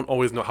that don't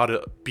always know how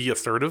to be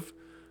assertive,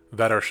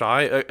 that are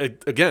shy,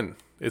 again,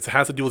 it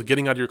has to do with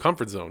getting out of your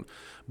comfort zone.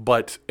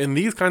 But in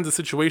these kinds of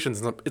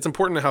situations, it's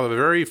important to have a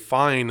very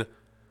fine,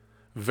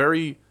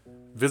 very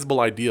visible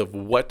idea of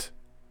what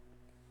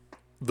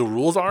the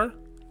rules are,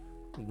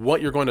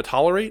 what you're going to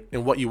tolerate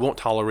and what you won't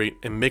tolerate,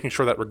 and making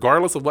sure that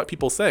regardless of what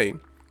people say,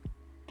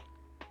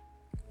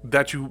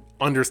 that you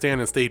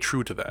understand and stay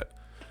true to that.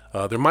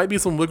 There might be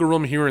some wiggle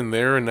room here and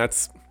there, and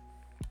that's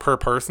per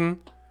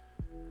person.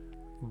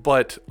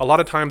 But a lot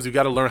of times you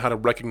got to learn how to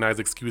recognize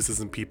excuses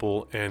in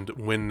people and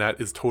when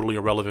that is totally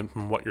irrelevant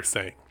from what you're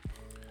saying.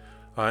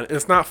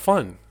 It's not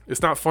fun.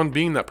 It's not fun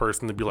being that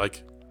person to be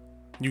like,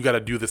 you got to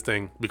do this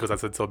thing because I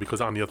said so,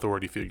 because I'm the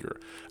authority figure.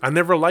 I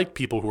never liked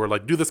people who are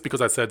like, do this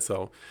because I said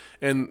so.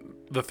 And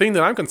the thing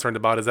that I'm concerned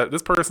about is that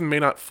this person may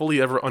not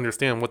fully ever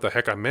understand what the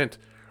heck I meant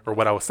or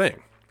what I was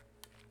saying.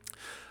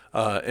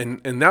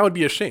 And that would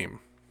be a shame.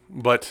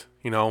 But,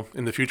 in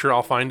the future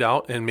I'll find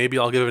out, and maybe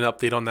I'll give an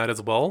update on that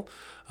as well.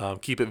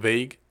 Keep it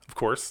vague, of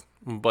course.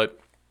 But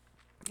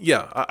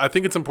yeah, I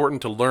think it's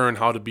important to learn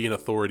how to be an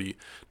authority,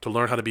 to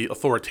learn how to be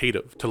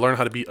authoritative, to learn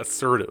how to be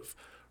assertive,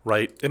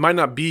 right? It might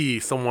not be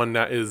someone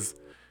that is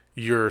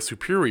your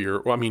superior,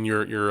 or I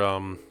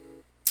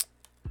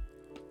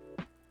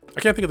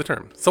can't think of the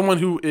term. Someone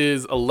who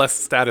is a less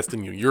status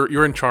than you.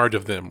 You're in charge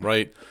of them,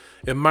 right?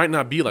 It might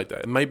not be like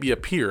that. It might be a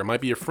peer. It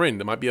might be a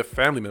friend. It might be a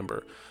family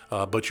member.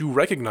 But you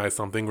recognize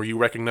something, or you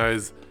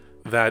recognize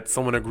that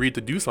someone agreed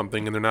to do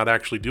something and they're not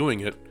actually doing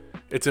it.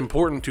 It's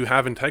important to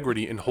have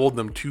integrity and hold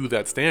them to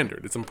that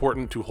standard. It's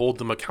important to hold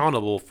them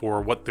accountable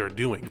for what they're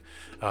doing,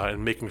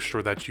 and making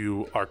sure that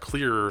you are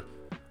clear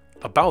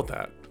about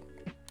that.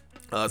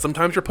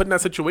 Sometimes you're put in that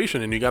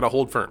situation and you got to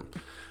hold firm.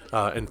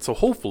 And so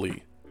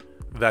hopefully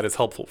that is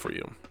helpful for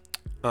you.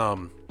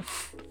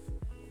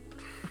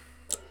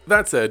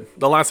 That said,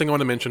 the last thing I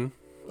want to mention,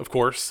 of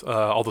course,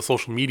 all the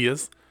social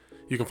medias.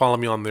 You can follow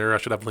me on there. I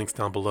should have links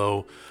down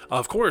below.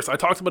 Of course, I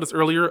talked about this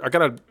earlier. I got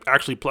to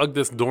actually plug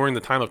this during the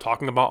time of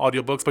talking about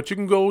audiobooks, but you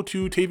can go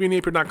to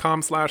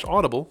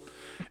TavionNapier.com/audible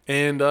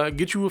and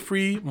get you a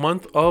free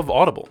month of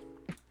Audible.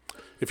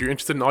 If you're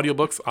interested in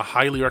audiobooks, I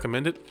highly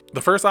recommend it.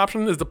 The first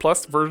option is the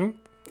Plus version,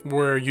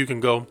 where you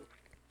can go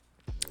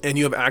and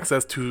you have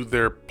access to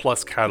their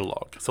Plus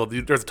catalog. So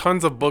there's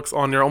tons of books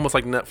on there, almost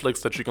like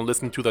Netflix, that you can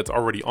listen to that's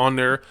already on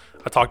there.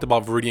 I talked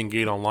about Viridian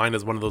Gate Online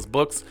as one of those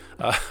books.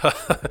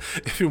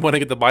 If you want to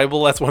get the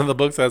Bible, that's one of the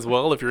books as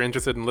well, if you're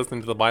interested in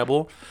listening to the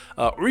Bible.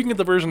 Or you can get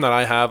the version that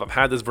I have. I've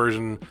had this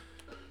version,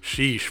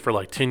 for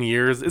like 10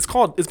 years. It's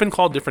been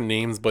called different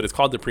names, but it's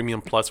called the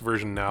Premium Plus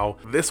version now.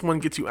 This one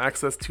gets you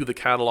access to the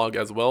catalog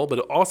as well, but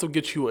it also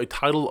gets you a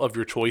title of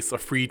your choice, a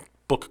free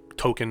book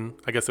token,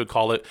 I guess I would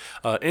call it.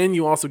 And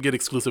you also get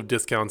exclusive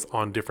discounts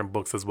on different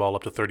books as well,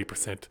 up to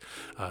 30%.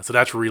 So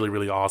that's really,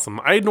 really awesome.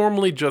 I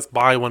normally just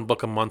buy one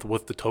book a month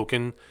with the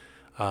token.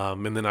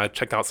 And then I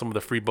checked out some of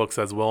the free books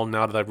as well,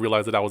 now that I've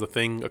realized that was a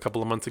thing a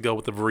couple of months ago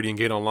with the Viridian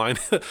Gate Online.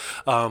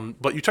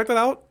 But you check that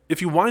out.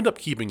 If you wind up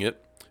keeping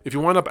it, if you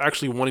wind up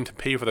actually wanting to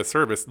pay for the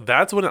service,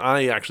 that's when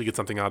I actually get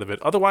something out of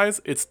it. Otherwise,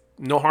 it's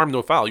no harm,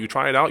 no foul. You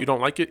try it out, you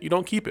don't like it, you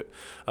don't keep it.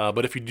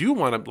 But if you do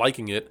wind up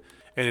liking it,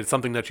 and it's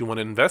something that you want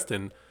to invest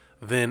in,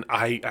 then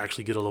I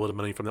actually get a little bit of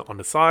money from it on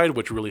the side,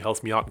 which really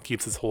helps me out and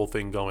keeps this whole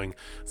thing going.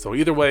 So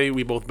either way,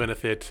 we both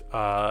benefit.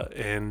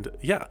 And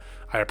yeah,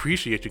 I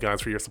appreciate you guys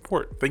for your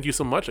support. Thank you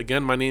so much.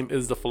 Again, my name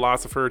is The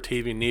Philosopher,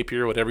 Tavion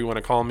Napier, whatever you want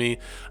to call me.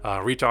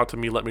 Reach out to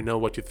me. Let me know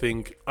what you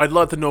think. I'd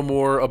love to know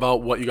more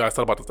about what you guys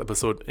thought about this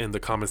episode in the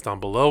comments down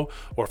below,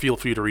 or feel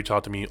free to reach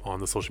out to me on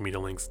the social media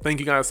links.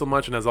 Thank you guys so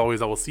much. And as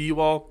always, I will see you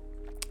all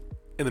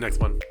in the next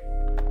one.